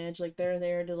already on edge, like they're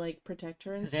there to like protect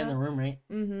her and stuff. 'Cause they're in the room, right?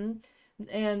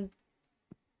 And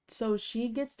so she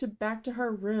gets back to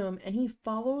her room, and he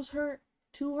follows her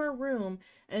to her room,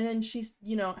 and then she's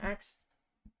acts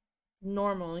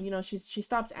normal. She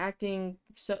stops acting,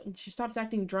 so she stops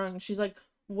acting drunk. She's like,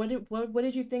 what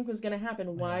did you think was gonna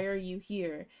happen? Why are you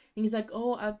here? And he's like,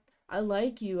 oh, I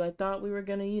like you. I thought we were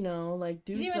gonna like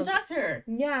do. Didn't even talk to her.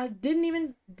 Yeah, didn't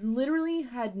even, literally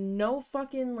had no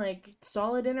fucking like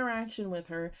solid interaction with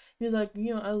her. He was like,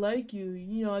 I like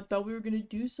you. I thought we were gonna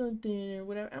do something or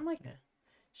whatever. I'm like,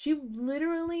 she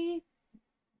literally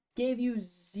gave you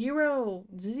zero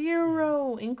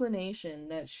inclination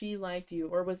that she liked you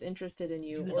or was interested in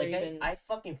you. Dude, or like even I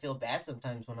fucking feel bad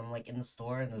sometimes when I'm like in the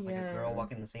store and there's like a girl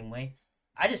walking the same way.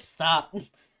 I just stop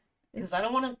because I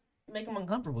don't want to make them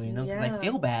uncomfortable, because I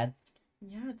feel bad.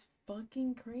 Yeah, it's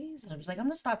fucking crazy. I was like, I'm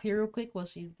gonna stop here real quick while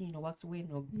she walks away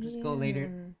and I'll just go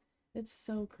later. It's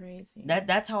so crazy.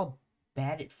 That's how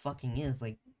bad it fucking is.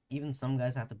 Like even some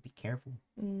guys have to be careful.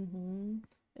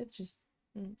 It's just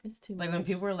it's too much. Like when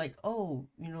people are like, oh,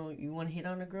 you want to hit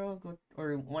on a girl, go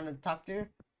or want to talk to her,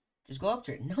 just go up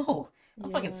to her. No,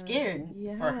 I'm fucking scared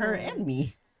for her and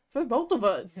me, for both of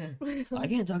us. I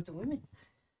can't talk to women.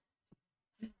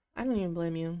 I don't even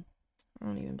blame you.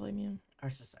 Our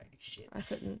society shit.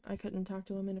 I couldn't talk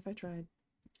to women if I tried.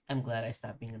 I'm glad I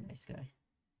stopped being a nice guy.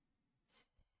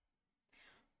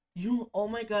 Oh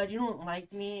my god, you don't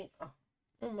like me?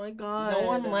 Oh my god. No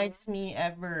one likes me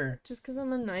ever. Just because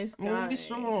I'm a nice guy.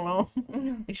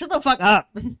 Shut the fuck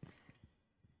up.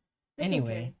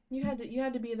 Anyway. Okay. You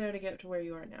had to be there to get to where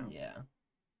you are now. Yeah.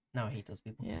 Now I hate those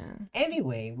people. Yeah.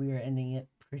 Anyway, we are ending it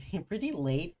pretty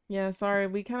late. Yeah, sorry.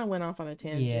 We kind of went off on a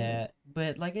tangent. Yeah,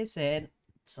 but like I said,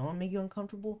 someone make you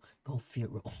uncomfortable, go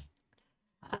feral.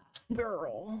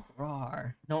 Feral.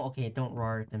 Roar. No, okay, don't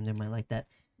roar at them. They might like that.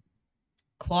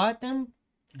 Claw at them,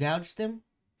 gouge them.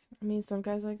 I mean, some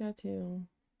guys like that too.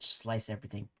 Just slice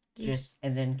everything. Just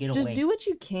and then get away. Just do what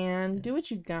you can. Do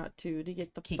what you got to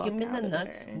get the Kick fuck out of there. Kick him in the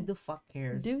nuts. Who the fuck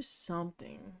cares? Do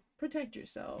something. Protect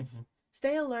yourself.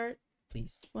 Stay alert.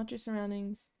 Please. Watch your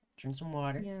surroundings. Drink some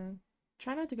water. Yeah.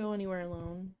 Try not to go anywhere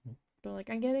alone. But like,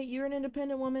 I get it. You're an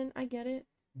independent woman. I get it.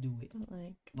 Do it.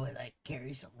 But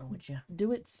carry something with you.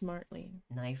 Do it smartly.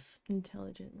 Knife.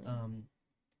 Intelligently.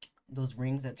 Those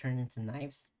rings that turn into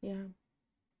knives. Yeah.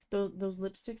 Those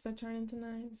lipsticks that turn into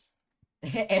knives.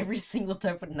 Every single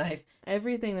type of knife.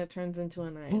 Everything that turns into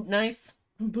a knife. Boot knife.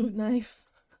 Boot knife.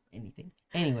 Anything.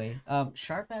 Anyway,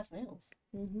 sharp ass nails.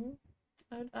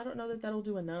 I don't know that that'll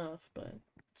do enough, but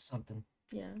something.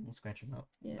 Yeah. We'll scratch them out.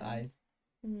 Yeah. The eyes.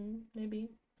 Maybe.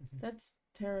 That's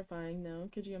terrifying, though.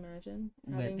 Could you imagine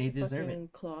But having they to deserve fucking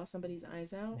claw somebody's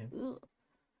eyes out? Yeah. Ugh.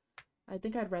 I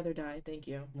think I'd rather die. Thank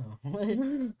you.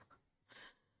 No.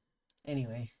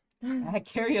 Anyway, I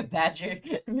carry a badger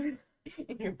in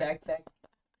your backpack.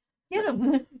 Get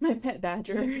him! My pet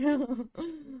badger.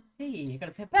 Hey, I got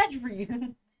a pet badger for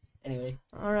you. Anyway.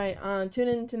 All right. Tune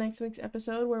in to next week's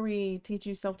episode where we teach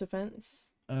you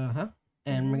self-defense.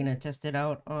 And we're gonna test it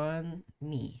out on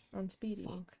me. On Speedy.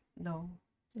 Fuck. No.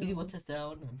 Speedy will test it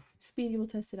out on us. Speedy will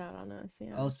test it out on us,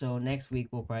 yeah. Also, next week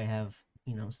we'll probably have,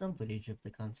 some footage of the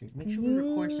concert. Make sure we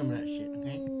record some of that shit,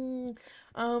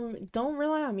 okay? Don't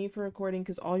rely on me for recording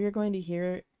because all you're going to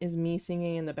hear is me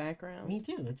singing in the background. Me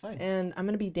too, it's fine. And I'm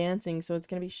gonna be dancing, so it's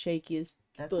gonna be shaky as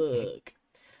That's fuck. okay.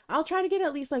 I'll try to get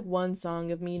at least like one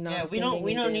song of me not singing. Yeah,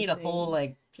 we don't need a dancing. whole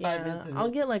 5 minutes of I'll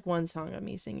it. get like one song of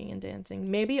me singing and dancing.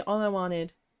 Maybe All I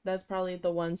Wanted. That's probably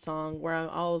the one song where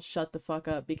I'll shut the fuck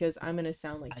up because I'm gonna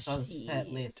sound like I saw the shit.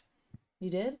 set list. You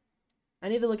did? I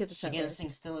need to look at the She's set gonna list. sing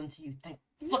Still Into You. Thank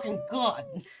fucking God.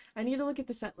 I need to look at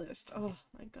the set list. Oh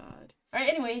my God. Alright,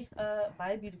 anyway,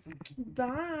 bye, beautiful.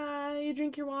 Bye.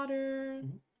 Drink your water.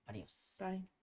 Adios. Bye.